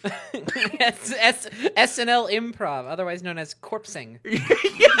 SNL improv, otherwise known as corpsing.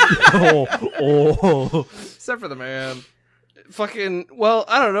 Oh. Except for the man. Fucking. Well,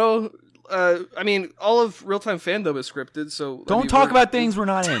 I don't know. I mean, all of Real Time Fandom is scripted, so Don't talk about things we're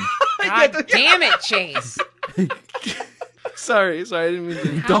not in. God damn it, Chase! Sorry, I didn't mean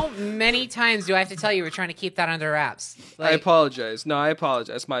to. How many times do I have to tell you we're trying to keep that under wraps? I apologize. No, I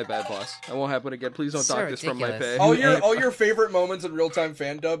apologize. My bad, boss. I won't happen again. Please don't So dock this from my ridiculous. pay. All your favorite moments in Real Time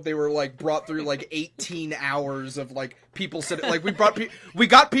Fandom, they were like brought through like 18 hours of like people sitting like we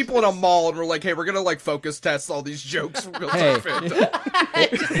got people in a mall and we're like, hey, we're gonna like focus test all these jokes from Real Time Fandom.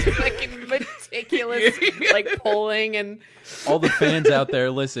 Just fucking meticulous, like polling and All the fans out there,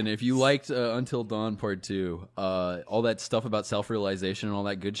 listen, if you liked Until Dawn Part 2, all that stuff about self-realization and all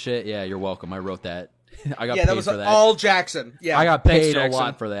that good shit, yeah, you're welcome. I wrote that. I got Yeah, paid that was for that. all Jackson. Yeah, I got Thanks, paid a Jackson.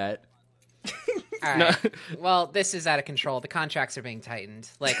 lot for that. all right. Well, this is out of control. The contracts are being tightened.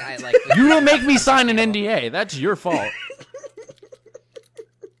 Like I like. You will make me sign an NDA. That's your fault.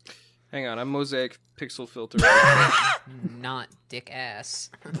 Hang on, I'm Mosaic Pixel Filter. Not dick ass.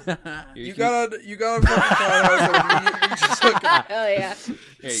 You gotta fucking find just like, Hell yeah.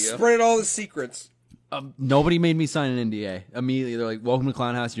 There you go. spread all the secrets. Nobody made me sign an NDA. Immediately, they're like, welcome to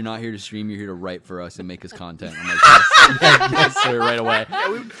Clown House. You're not here to stream. You're here to write for us and make us content. I'm like, yes, sir, right away.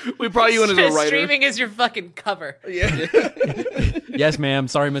 We brought you in as a writer. Streaming is your fucking cover. Yeah. Yes, ma'am.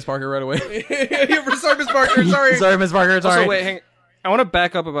 Sorry, Miss Parker, right away. Sorry, Miss Parker. Sorry. Sorry, Miss Parker. Sorry. Also, wait, hang. I want to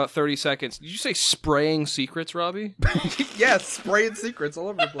back up about 30 seconds. Did you say spraying secrets, Robbie? Yes, spraying secrets all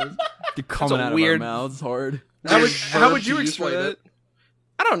over the place. They're coming a out weird- of our mouths hard. How would you Use for explain that? it?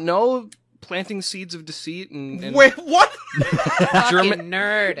 I don't know. Planting seeds of deceit and Wait, what? Fucking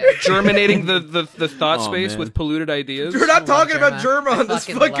nerd. germinating the thought Oh, space man. with polluted ideas. We're not talking about Germa. Germa I on this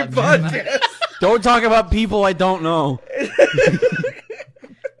fucking fucking love Germa. podcast. Don't talk about people I don't know.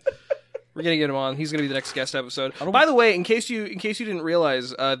 We're gonna get him on. He's gonna be the next guest episode. By the way, in case you didn't realize,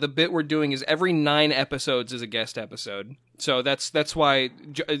 the bit we're doing is every 9 episodes is a guest episode. So that's why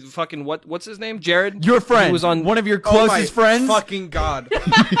fucking what's his name? Jared. Your friend. He was on one of your Oh my closest friends. Fucking god.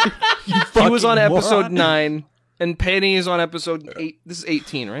 He was on fucking episode moron. 9, and Penny is on episode 8. This is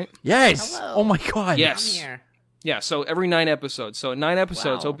 18, right? Yes. Hello. Oh my god. Yes. I'm here. Yeah. So every 9 episodes. So 9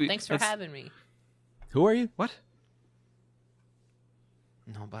 episodes. Wow. Hope you, Thanks for that's- having me. Who are you? What?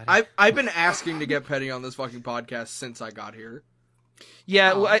 Nobody. I've been asking to get Penny on this fucking podcast since I got here.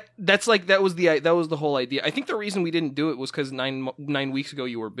 Yeah, well, that was the whole idea. I think the reason we didn't do it was because 9 weeks ago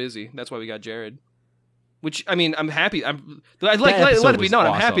you were busy. That's why we got Jared. Which I mean, I'm happy. Let episode it be was known.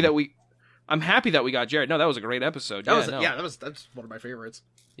 awesome. I'm happy that we got Jared. No, that was a great episode. That's one of my favorites.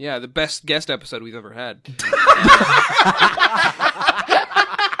 Yeah, the best guest episode we've ever had.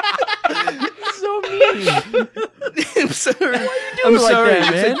 So mean. I'm sorry. I'm sorry,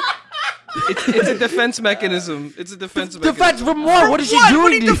 man. It's a defense mechanism. It's a defense mechanism. Defense from what? What is she doing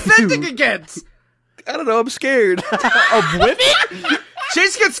What are to you defending you? against? I don't know. I'm scared. Of women?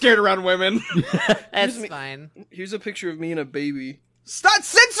 Chase gets scared around women. That's fine. Here's a picture of me and a baby. Stop!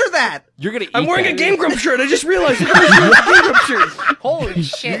 Censor that! You're gonna. Eat I'm wearing that. a Game Grump shirt. I just realized. I'm wearing a Game Grump shirt. Holy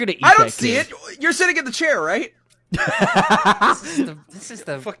shit. You're gonna eat I don't that see kid. it. You're sitting in the chair, right? This is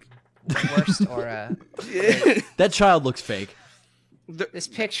the Fuck. worst aura. That child looks fake. This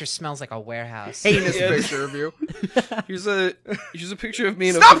picture smells like a warehouse. Heinous picture of you. Here's a picture of me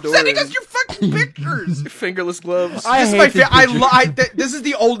in a Stop fedora sending us and your fucking pictures. fingerless gloves. I This is hate my this picture. this is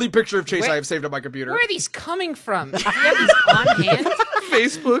the only picture of Chase Where- I have saved on my computer. Where are these coming from? Do you have these on hand?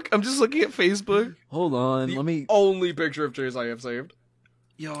 Facebook. I'm just looking at Facebook. Hold on, The let me. only picture of Chase I have saved.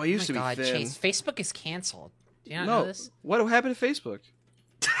 Yo, I Oh used my to God, be thin. Chase, Facebook is canceled. Do you not know No, this? what happened to Facebook?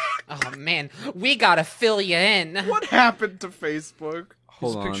 Oh man, we gotta fill you in. What happened to Facebook?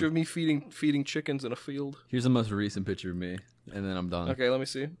 Here's Hold a on. picture of me feeding chickens in a field. Here's the most recent picture of me, and then I'm done. Okay, let me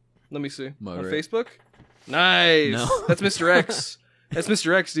see. Let me see. My On right. Facebook? Nice. No. That's Mr. X. That's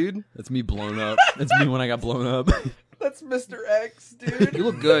Mr. X, dude. That's me blown up. That's me when I got blown up. That's Mr. X, dude. You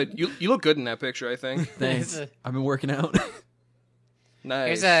look good. You look good in that picture, I think. Thanks. I've been working out.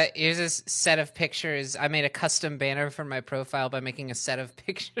 Nice. Here's a set of pictures. I made a custom banner for my profile by making a set of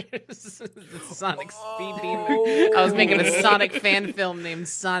pictures. The Sonic Speed Demon. I was making a Sonic fan film named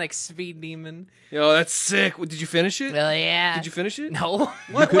Sonic Speed Demon. Yo, that's sick. Did you finish it? Well, yeah. Did you finish it? No.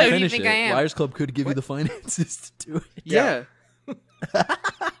 You What could do you finish think it. I am? Liars Club could give you the finances to do it. Yeah.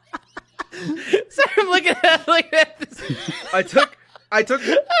 So I'm looking at this. I took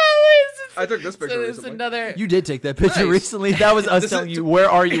Oh, this picture so there's recently. another. You did take that picture Nice. recently. That was us This telling is- you, where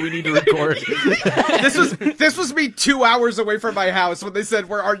are you? We need to record. This was me 2 hours away from my house when they said,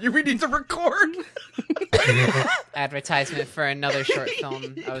 "Where are you? We need to record." advertisement for another short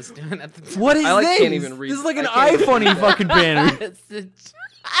film I was doing at the time. What is I, like, this? can't even read- This is like an I can't iPhone fucking banner.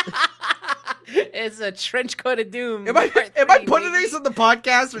 It's a trench coat of doom. Am I part putting baby. these in the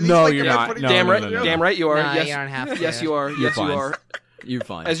podcast? Or these, No, like, you're am I not. putting- No, Damn no, right. no, no. Damn right you are. No, yes. you don't have to. Yes, you are. You're Yes, fine. you are. You're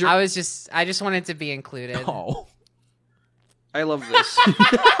fine. As your, I just wanted to be included. Oh. I love this.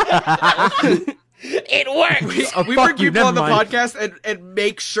 It works. Oh, We fuck bring you, people on the never mind. podcast and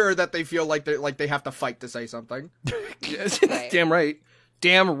make sure that they feel like they have to fight to say something. Yes, Damn right.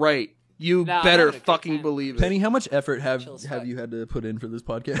 Damn right. You No, I'm better having a good fucking time. believe it. Penny, how much effort have Chill as fuck. you had to put in for this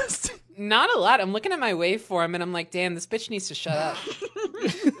podcast? Not a lot. I'm looking at my waveform and I'm like, damn, this bitch needs to shut up.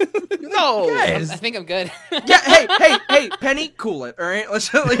 No. I think I'm good. Yeah, hey, Penny, cool it. All right,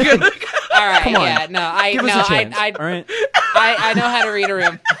 let's like. All right. Come on. Yeah. No. I Give no. us a chance. I all right. I know how to read a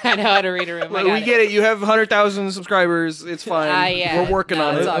room. I know how to read a room. I We got get it. You have 100,000 subscribers. It's fine. yeah. We're working No,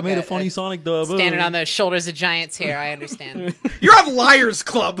 on it's it. all I made a good. funny Sonic dub. Standing on the shoulders of giants here. I understand. You're on Liars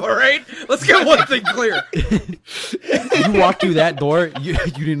Club, all right. Let's get one thing clear. You walked through that door, you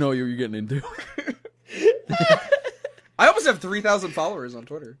didn't know what you were getting into. I almost have 3,000 followers on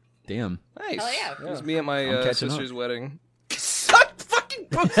Twitter. Damn. Nice. Hell yeah. It was me at my catching sister's wedding. Stop fucking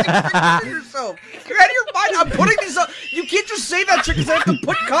posting pictures of yourself. You're out of your mind. I'm putting these up. You can't just say that shit because I have to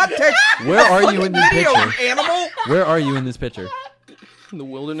put context. Where are you in this Video, picture? animal. Where are you in this picture? In the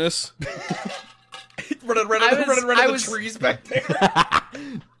wilderness. Running I the was- trees back there.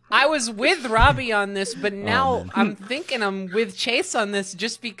 I was with Robbie on this, but now I'm thinking I'm with Chase on this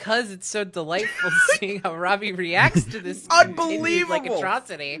just because it's so delightful seeing how Robbie reacts to this continued, like, Unbelievable.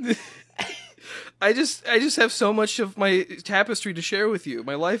 atrocity. I just have so much of my tapestry to share with you.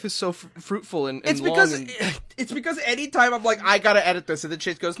 My life is so fruitful and It's long because and- it's because anytime I'm like, I gotta edit this, and then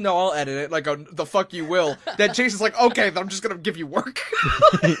Chase goes, "No, I'll edit it." Like, the fuck you will. Then Chase is like, "Okay, then I'm just gonna give you work."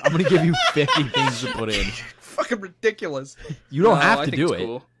 I'm gonna give you 50 things to put in. Fucking ridiculous. You don't No, have I to think do it's it.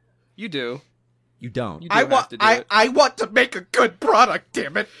 cool. You do. You don't. You do I have want to do it. I want to make a good product.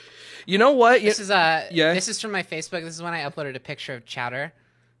 Damn it. You know what? This is Yeah. This is from my Facebook. This is when I uploaded a picture of Chowder.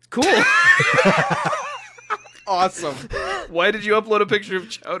 Cool. Awesome. Why did you upload a picture of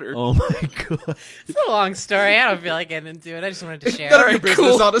Chowder? Oh my god. It's a long story. I don't feel like getting into it. I just wanted to share. None of Alright, your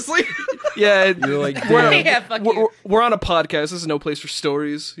business, cool. honestly. Yeah, You're like, we're, damn. Yeah, fuck we're, you. we're on a podcast. This is no place for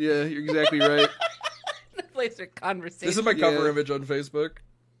stories. Yeah, you're exactly right. Place for conversation. This is my cover Yeah. image on Facebook.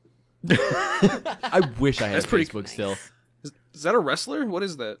 I wish I had That's pretty Facebook still. Is that a wrestler? What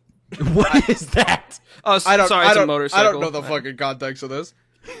is that? What is that? Oh, sorry, it's a motorcycle. I don't know the fucking context of this.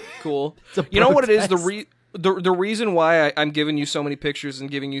 Cool. a You know what it is? protest. The reason why I'm giving you so many pictures and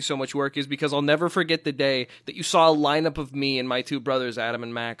giving you so much work is because I'll never forget the day that you saw a lineup of me and my two brothers, Adam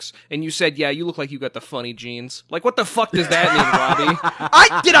and Max, and you said, "Yeah, you look like you got the funny genes." Like, what the fuck does that mean,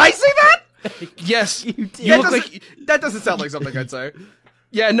 Robbie? Did I say that? Yes, you That look doesn't, like. that doesn't sound like something I'd say.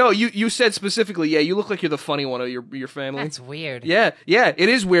 Yeah, no, you said specifically, yeah, you look like you're the funny one of your family. That's weird. Yeah, it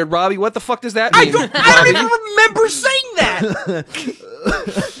is weird, Robbie. What the fuck does that mean? I don't even remember saying that.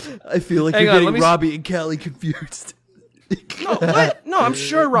 I feel like Hang you're on, let getting me Robbie and Callie confused. No, what? No, I'm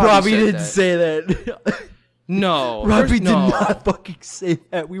sure Robbie, Robbie said didn't that. say that. No, Robbie there's did no. not fucking say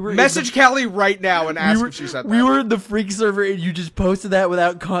that. We were Message Callie right now and ask if she said that. We were in the Freak server and you just posted that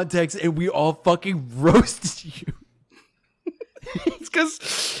without context and we all fucking roasted you. It's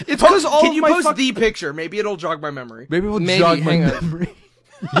because all Can of you my post the picture? Maybe it'll jog my memory. Maybe we'll Maybe, jog my hang on. memory.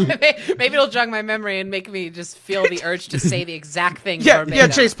 Maybe it'll jog my memory and make me just feel the urge to say the exact thing. Yeah, verbatim. yeah,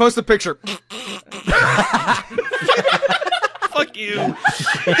 Chase, post the picture. Fuck you.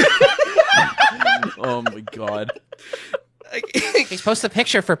 Oh my god. Chase, post the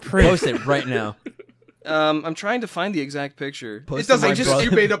picture for proof. Post it right now. I'm trying to find the exact picture. Post It doesn't my just brother-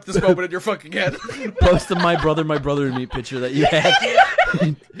 you made up this moment in your fucking head. Post the my brother and me picture that you had.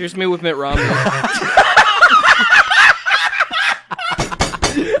 Here's me with Mitt Romney.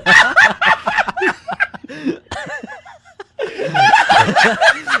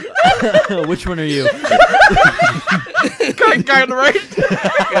 Which one are you? Guy on the right.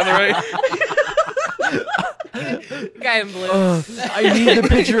 Guy in blue. I need the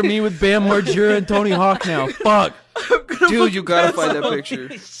picture of me with Bam Margera and Tony Hawk now. Fuck. Dude, you gotta find that picture.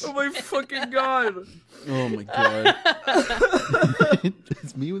 Oh my fucking god. Oh my god.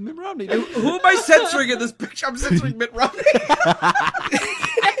 It's me with Mitt Romney. Dude. Who am I censoring in this picture? I'm censoring Mitt Romney.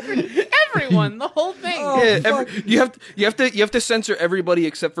 Everyone, the whole thing. You have to censor everybody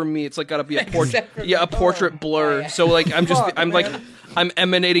except for me. It's like gotta be a portrait. Except for Yeah, a me. portrait blur. Yeah. So like I'm man. I'm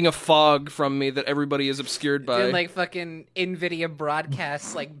emanating a fog from me that everybody is obscured by. Doing like fucking NVIDIA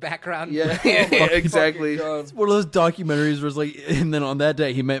broadcasts, like background. yeah, blur. exactly. It's one of those documentaries where it's like, and then on that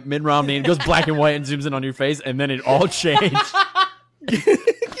day he met Mitt Romney and it goes black and white and zooms in on your face and then it all changed.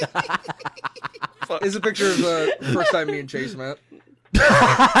 Is a picture of the first time me and Chase met.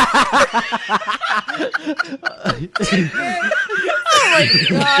 Oh my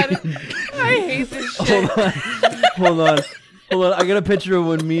god, I hate this shit. Hold on. I got a picture of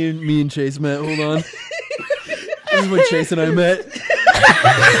when me and Chase met. Hold on. This is when Chase and I met.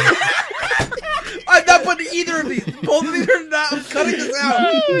 I'm not putting either of these. Both of these are not. I'm cutting this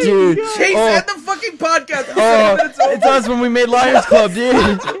out. Dude. Chase Oh. at the fucking podcast. Oh, It's over. it's us when we made Lions Club,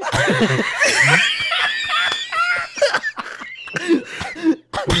 dude.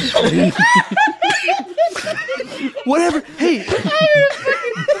 Whatever. Hey.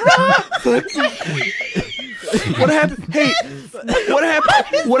 What happened? Hey, what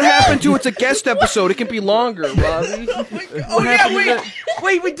happened? What happened to it's a guest episode? It can be longer, Robbie. Oh yeah,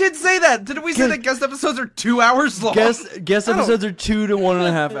 wait, we did say that. Didn't we say that guest episodes are 2 hours long? Guest episodes are 2 to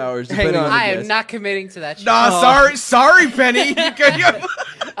 1.5 hours. Hang depending on. the I am guest. not committing to that shit. Nah, sorry, Penny.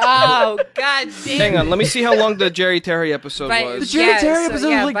 Oh god damn. Hang on, let me see how long the Jerry Terry episode Right. The was. Jerry Yeah, Terry so, episode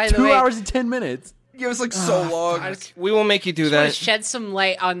yeah, was by like the 2 way- hours and 10 minutes. It was like so long. I just We will make you do want to that. shed some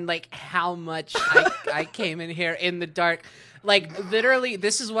light on like how much I came in here in the dark. Like literally,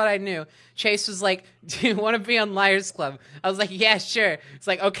 this is what I knew. Chase was like, "Do you want to be on Liars Club?" I was like, "Yeah, sure." It's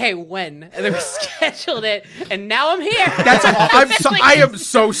like, "Okay, when?" And then we scheduled it, and now I'm here. That's I am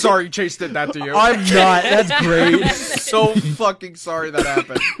so sorry Chase did that to you. I'm not. That's great. so fucking sorry that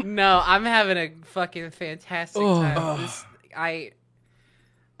happened. No, I'm having a fucking fantastic time.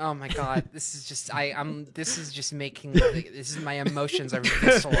 Oh my god, this is just this is just making this is my emotions are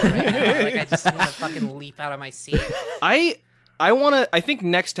visceral right now. Like I just want to fucking leap out of my seat. I think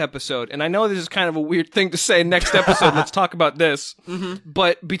next episode, and I know this is kind of a weird thing to say, next episode, let's talk about this.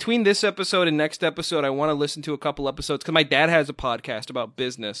 But between this episode and next episode, I want to listen to a couple episodes, because my dad has a podcast about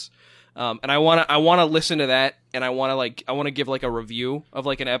business. And I want to listen to that, and I want to give like a review of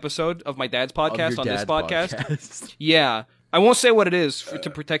like an episode of my dad's podcast on this podcast. Yeah. I won't say what it is to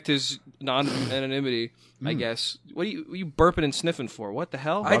protect his non-anonymity, I guess. What are you burping and sniffing for? What the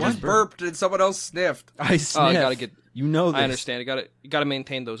hell? I just burped and someone else sniffed. I sniff. I gotta get. You know this. I understand. You gotta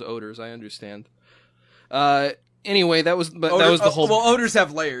maintain those odors. I understand. Anyway, that was the whole. Well, odors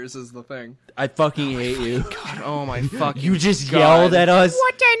have layers, is the thing. I fucking hate you. God, oh my fucking. You just God. yelled at us.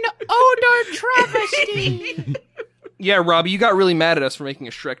 What an odor travesty! Yeah, Robbie, you got really mad at us for making a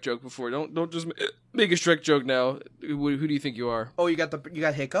Shrek joke before. Don't just make a Shrek joke now. Who do you think you are? Oh, you got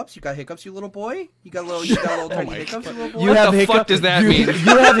hiccups. You got hiccups, you little boy. You got little tiny hiccups, you little boy. You What have the hiccups. fuck does that you, mean? You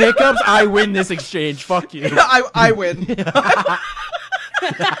have hiccups. I win this exchange. Fuck you. I win.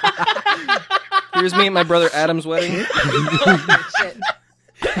 Here's me at my brother Adam's wedding. Shit.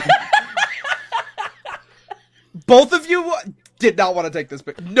 Both of you did not want to take this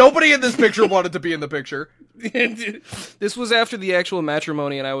picture. Nobody in this picture wanted to be in the picture. This was after the actual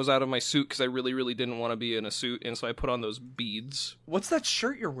matrimony, and I was out of my suit because I really, really didn't want to be in a suit, and so I put on those beads. What's that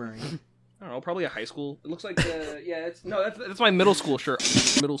shirt you're wearing? I don't know, probably a high school. It looks like that's my middle school shirt.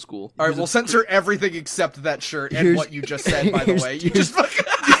 Middle school. All right, we'll censor everything except that shirt and Here's- what you just said. By the way, you here's- just fucking.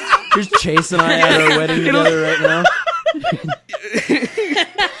 Here's Chase and I at our wedding together right now.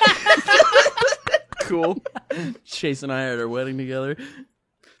 Cool. Chase and I are at our wedding together.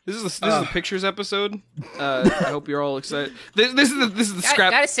 This is the pictures episode. I hope you're all excited. This is the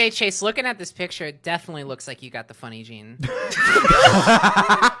scrap. Gotta say, Chase, looking at this picture, it definitely looks like you got the funny gene.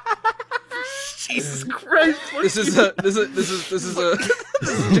 Jesus Christ! This is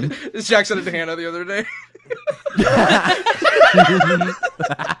Jackson and Hannah the other day.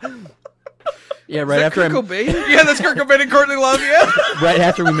 Yeah, right after Kurt Cobain? Yeah, that's Kurt Cobain and Courtney Love. Yeah. right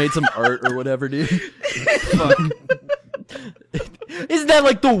after we made some art or whatever, dude. Fuck. Isn't that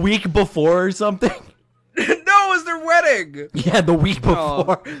like the week before or something? No, it was their wedding. Yeah, the week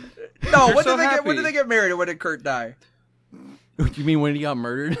before. No, They're when so did they get married, and when did Kurt die? You mean when he got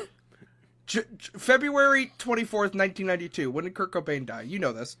murdered? February 24th, 1992. When did Kurt Cobain die? You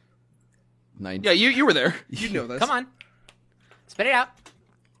know this. Yeah, you were there. You know this. Come on. Spit it out.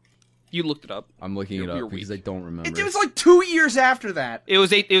 You looked it up. I'm looking it You're up because weak. I don't remember. It was like 2 years after that. It was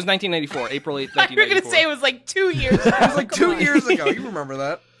 1994, April 8th, You were 1994. gonna say it was like 2 years. It was like 2 years ago. You remember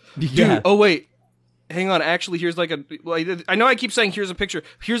that? Yeah. Oh wait, hang on. Actually, here's like a. Well, I know I keep saying here's a picture.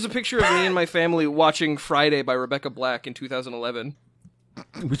 Here's a picture of me and my family watching Friday by Rebecca Black in 2011.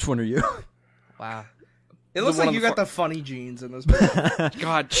 Which one are you? Wow. It looks one like on you the got the funny genes in this picture.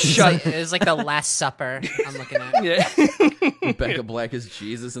 God, shut. It was like the Last Supper I'm looking at. Yeah. Rebecca Black is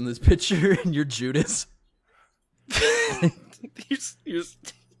Jesus in this picture, and you're Judas.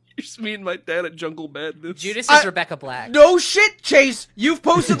 Here's me and my dad at Jungle Madness. Judas is Rebecca Black. No shit, Chase. You've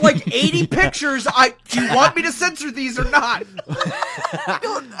posted like 80 pictures. Do you want me to censor these or not?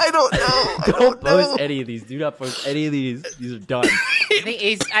 I don't know. Don't post any of these. Do not post any of these. These are done.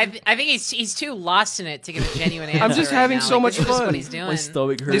 I think he's too lost in it to give a genuine answer. I'm just right having now. so Like, much this is just fun. what he's doing. My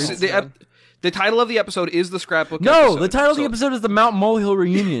stomach hurts. The title of the episode is the scrapbook. No, episode, the title of the so- episode is the Mount Molehill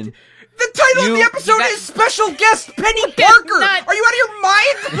reunion. The title of the You- episode got- is Special Guest Penny Parker. not- Are you out of your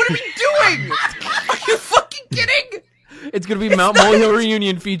mind? What are we doing? Are you fucking kidding? It's gonna be Mount Molehill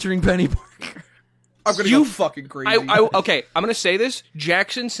reunion featuring Penny Parker. I'm gonna go fucking crazy. Okay, I'm gonna say this.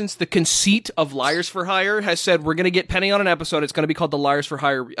 Jackson, since the conceit of Liars for Hire, has said we're gonna get Penny on an episode. It's gonna be called the Liars for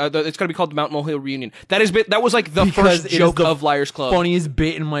Hire. It's gonna be called the Mount Molehill Reunion. That was like the Because first it is joke the of Liars Club. Funniest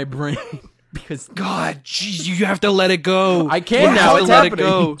bit in my brain. Because God, jeez, you have to let it go. I can You now, have to it's let happening. it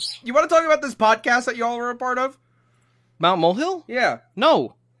go. You want to talk about this podcast that y'all are a part of? Mount Molehill? Yeah.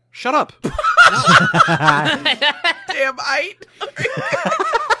 No, shut up. Damn,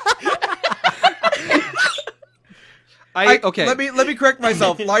 Okay. Let me correct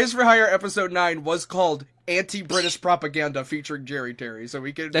myself. Liars for Hire episode 9 was called Anti-British Propaganda featuring Jerry Terry. So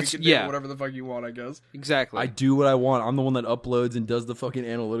we can do whatever the fuck you want, I guess. Exactly. I do what I want. I'm the one that uploads and does the fucking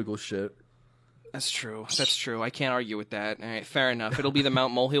analytical shit. That's true. That's true. I can't argue with that. All right, fair enough. It'll be the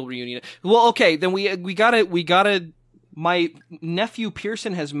Mount Molehill reunion. Well, okay, then we gotta. My nephew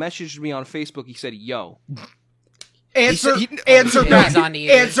Pearson has messaged me on Facebook. He said, "Yo." Answer He back. He's on to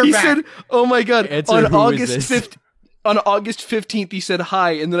you. Answer He back. said, "Oh my God!" Answer, on who August is this? 5th. On August 15th, he said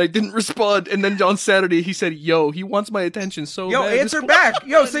hi, and then I didn't respond. And then on Saturday, he said, "Yo, he wants my attention so Yo, bad." answer back.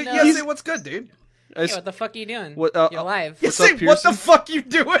 Yo, say no. say what's good, dude. I Hey, what the fuck are you doing? What, You're live. You What's say up, what the Pearson? fuck you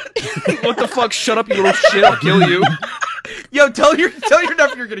doing? What the fuck? Shut up, you little shit! I'll kill you. Yo, tell your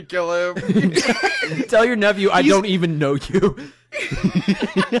nephew you're gonna kill him. Tell your nephew I don't even know you.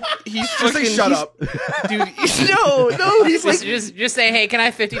 He's Just say shut up. dude. No. He's like, Just say, hey, can I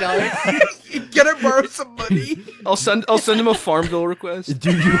have $50? Get him borrow some money. I'll send him a Farmville request.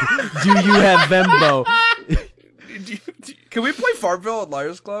 Do you have Venmo? Can we play Farmville at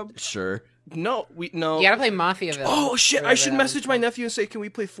Liars Club? Sure. No, no. You gotta play Mafiaville. Oh shit! I should message my nephew and say, "Can we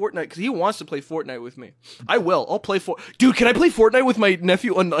play Fortnite?" Because he wants to play Fortnite with me. I will. I'll play Dude, can I play Fortnite with my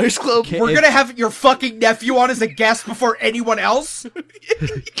nephew on Liars Club? We're gonna have your fucking nephew on as a guest before anyone else.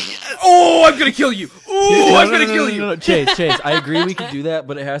 Oh, I'm gonna kill you. Oh, I'm gonna kill you. No. Chase, I agree we can do that,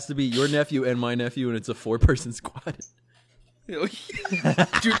 but it has to be your nephew and my nephew, and it's a 4-person squad. Dude,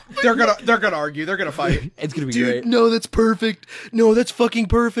 they're gonna argue. They're gonna fight. It's gonna be Dude, great. no, that's perfect. No, that's fucking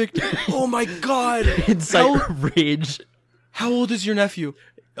perfect. Oh my god. Incite rage. How old is your nephew?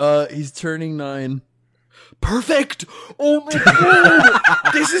 He's turning 9. Perfect! Oh my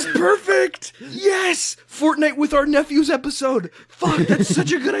god! This is perfect! Yes! Fortnite with our nephew's episode! Fuck, that's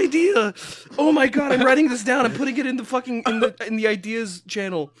such a good idea! Oh my god, I'm writing this down. I'm putting it in the fucking in the ideas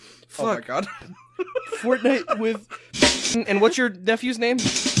channel. Fuck. Oh my god. Fortnite with and what's your nephew's name?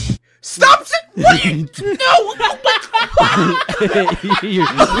 Stop! What? No!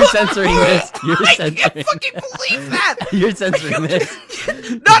 You're censoring this. You're I censoring. can't fucking believe that! You're censoring this.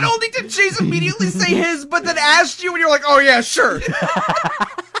 Not only did Chase immediately say his, but then asked you, and you're like, "Oh yeah, sure."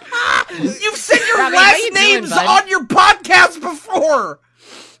 Robbie, how last you doing, names bud? on your podcast before.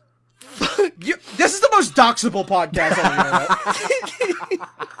 This is the most doxable podcast on the internet.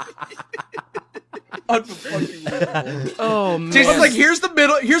 Unfucking Oh man. Jason's like, here's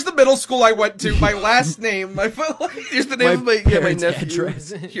the middle school I went to. My last name. Here's the name My of my parents' nephew. address.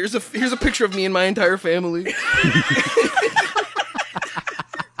 Here's a picture of me and my entire family.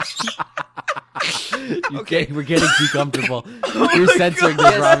 Okay, we're getting too comfortable. You're censoring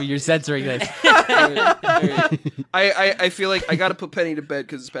this, Robbie. You're censoring this. I feel like I gotta put Penny to bed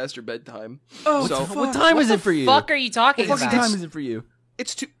because it's past her bedtime. Oh, so what time is it for you? Fuck, are you talking What about? time is it for you?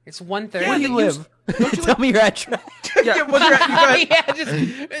 it's too. It's 1:30. Where do you live? Tell me your address. Yeah, What's your, you got, Yeah,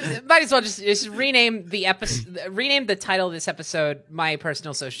 just might as well just rename the episode. Rename the title of this episode "My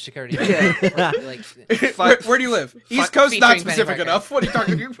Personal Social Security." Number. Like, where do you live? East Coast, not featuring Penny specific Parker. enough. What are you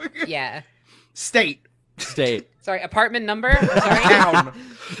talking about? yeah. State. State. Sorry, apartment number. I'm sorry. Town.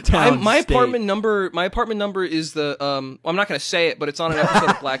 Town, my state. apartment number is the I'm not gonna say it, but it's on an episode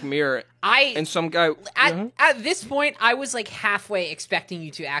of Black Mirror, and some guy. At this point, I was like halfway expecting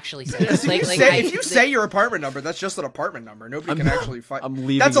you to actually say this. If you say your apartment number, that's just an apartment number. Nobody can actually find. I'm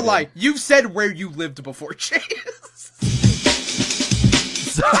leaving That's a it lie. in. You've said where you lived before, Chase.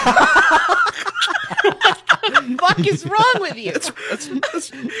 fuck is wrong with you? That's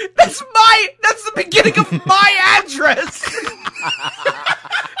the beginning of my address.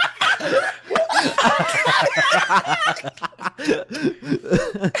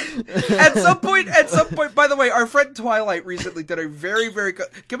 At some point, by the way, our friend Twilight recently did a very, very good.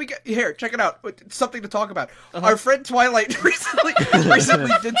 Can we get here? Check it out. It's something to talk about. Our friend Twilight recently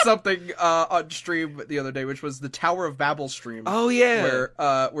did something on stream the other day, which was the Tower of Babel stream. Oh yeah,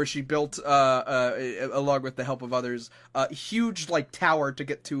 Where she built along with the help of others a huge like tower to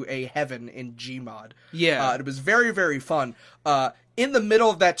get to a heaven in Gmod. Yeah. It was very, very fun. In the middle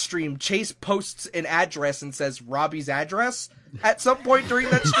of that stream, Chase posts an address and says Robbie's address at some point during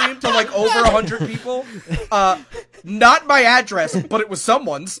that stream to like over 100 people. Not my address, but it was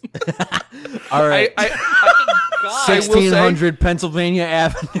someone's. All right. I will say- 1600 Pennsylvania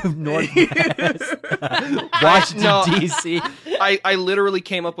Avenue Northwest, Washington D.C. I literally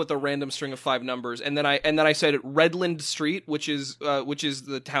came up with a random string of 5 numbers, and then I said Redland Street, which is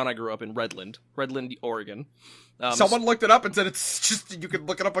the town I grew up in, Redland, Oregon. Someone looked it up and said it's just you can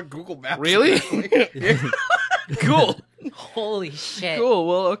look it up on Google Maps. Really? Cool. Holy shit! Cool.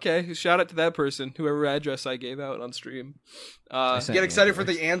 Well, okay. Shout out to that person, whoever address I gave out on stream. Get excited for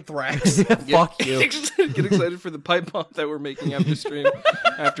the anthrax. Fuck you. Get excited for the pipe bomb that we're making after stream,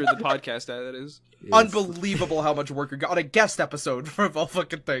 after the podcast. That is. Unbelievable how much work you got on a guest episode for all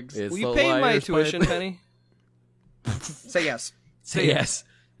fucking things. It's Will you the pay my liar's tuition, pipe. Penny? Say yes. Say yes.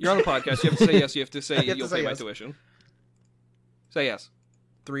 You're on the podcast. You have to say yes. You have to say have to you'll say pay my yes. tuition. Say yes.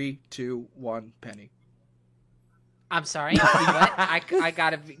 3, 2, 1, penny. I'm sorry. What? I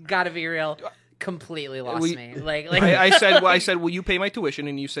gotta be real. Completely lost me. Like I said, will you pay my tuition?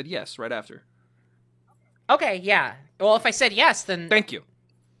 And you said yes right after. okay, yeah. Well, if I said yes, then Thank you.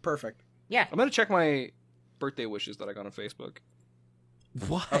 Perfect. yeah. I'm gonna check my birthday wishes that I got on Facebook.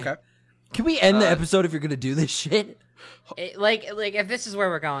 Why? Okay. Can we end the episode if you're gonna do this shit? Like if this is where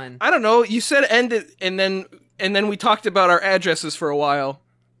we're going. I don't know. You said end it, and then we talked about our addresses for a while.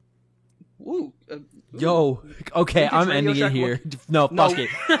 Woo. Yo, okay, I'm Radio ending it Shack here. No, fuck it.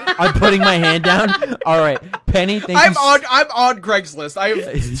 I'm putting my hand down. All right, Penny, thank I'm you. on Craigslist. I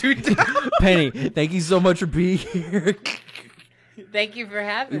have 2 Penny, thank you so much for being here. Thank you for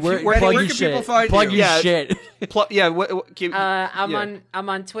having me. Plug where your can shit. people find Plug you? your Yeah. shit. I'm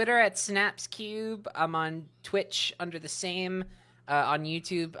on Twitter at SnapsCube. I'm on Twitch under the same. On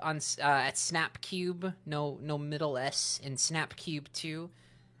YouTube at SnapCube. No middle S in SnapCube 2,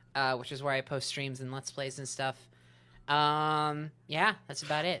 which is where I post streams and Let's Plays and stuff. Yeah, that's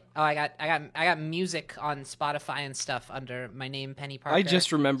about it. Oh, I got music on Spotify and stuff under my name, Penny Parker. I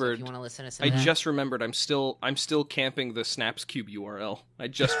just remembered. So if you want to listen to some I of that. just remembered. I'm still camping the SnapsCube URL. I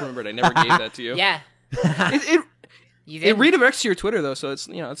just remembered. I never gave that to you. Yeah. It You did. redirects to your Twitter though, so it's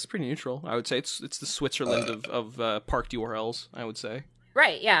it's pretty neutral. I would say it's the Switzerland of parked URLs. I would say.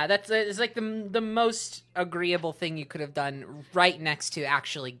 Right, yeah, it's like the most agreeable thing you could have done right next to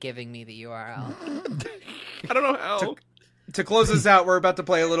actually giving me the URL. I don't know how. To close this out, we're about to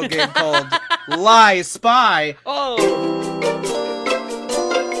play a little game called Lie Spy. Oh.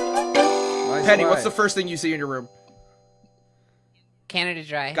 Penny, what's the first thing you see in your room? Canada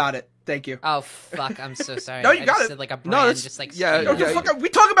Dry. Got it. Thank you. Oh fuck! I'm so sorry. No, you I got just it. Said like a brand, No, that's- just like yeah, What the fuck? We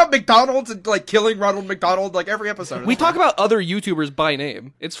talk about McDonald's and like killing Ronald McDonald like every episode. We talk about other YouTubers by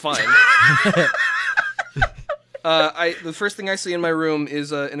name. It's fine. The first thing I see in my room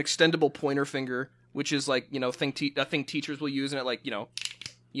is an extendable pointer finger, which is like, a thing teachers will use, and it like, you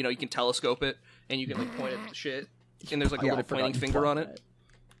can telescope it and you can like point at the shit, and there's like a little pointing finger on it.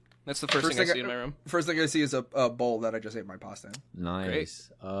 That's the first thing I see in my room. First thing I see is a bowl that I just ate my pasta in. Nice.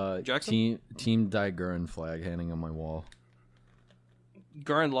 Jackson? Team Gurren flag hanging on my wall.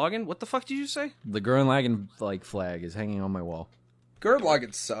 Gurren Lagann? What the fuck did you say? The Gurren Lagann flag is hanging on my wall. Gurren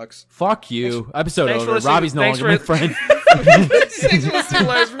Lagann sucks. Fuck you. Episode thanks over. Robbie's no longer my friend. Thanks for listening to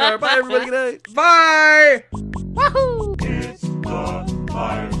Liars for Hire. Bye, everybody. Good night. Bye! Wahoo! It's the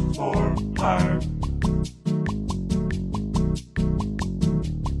Liars for Hire.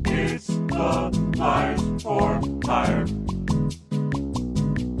 It's the Liars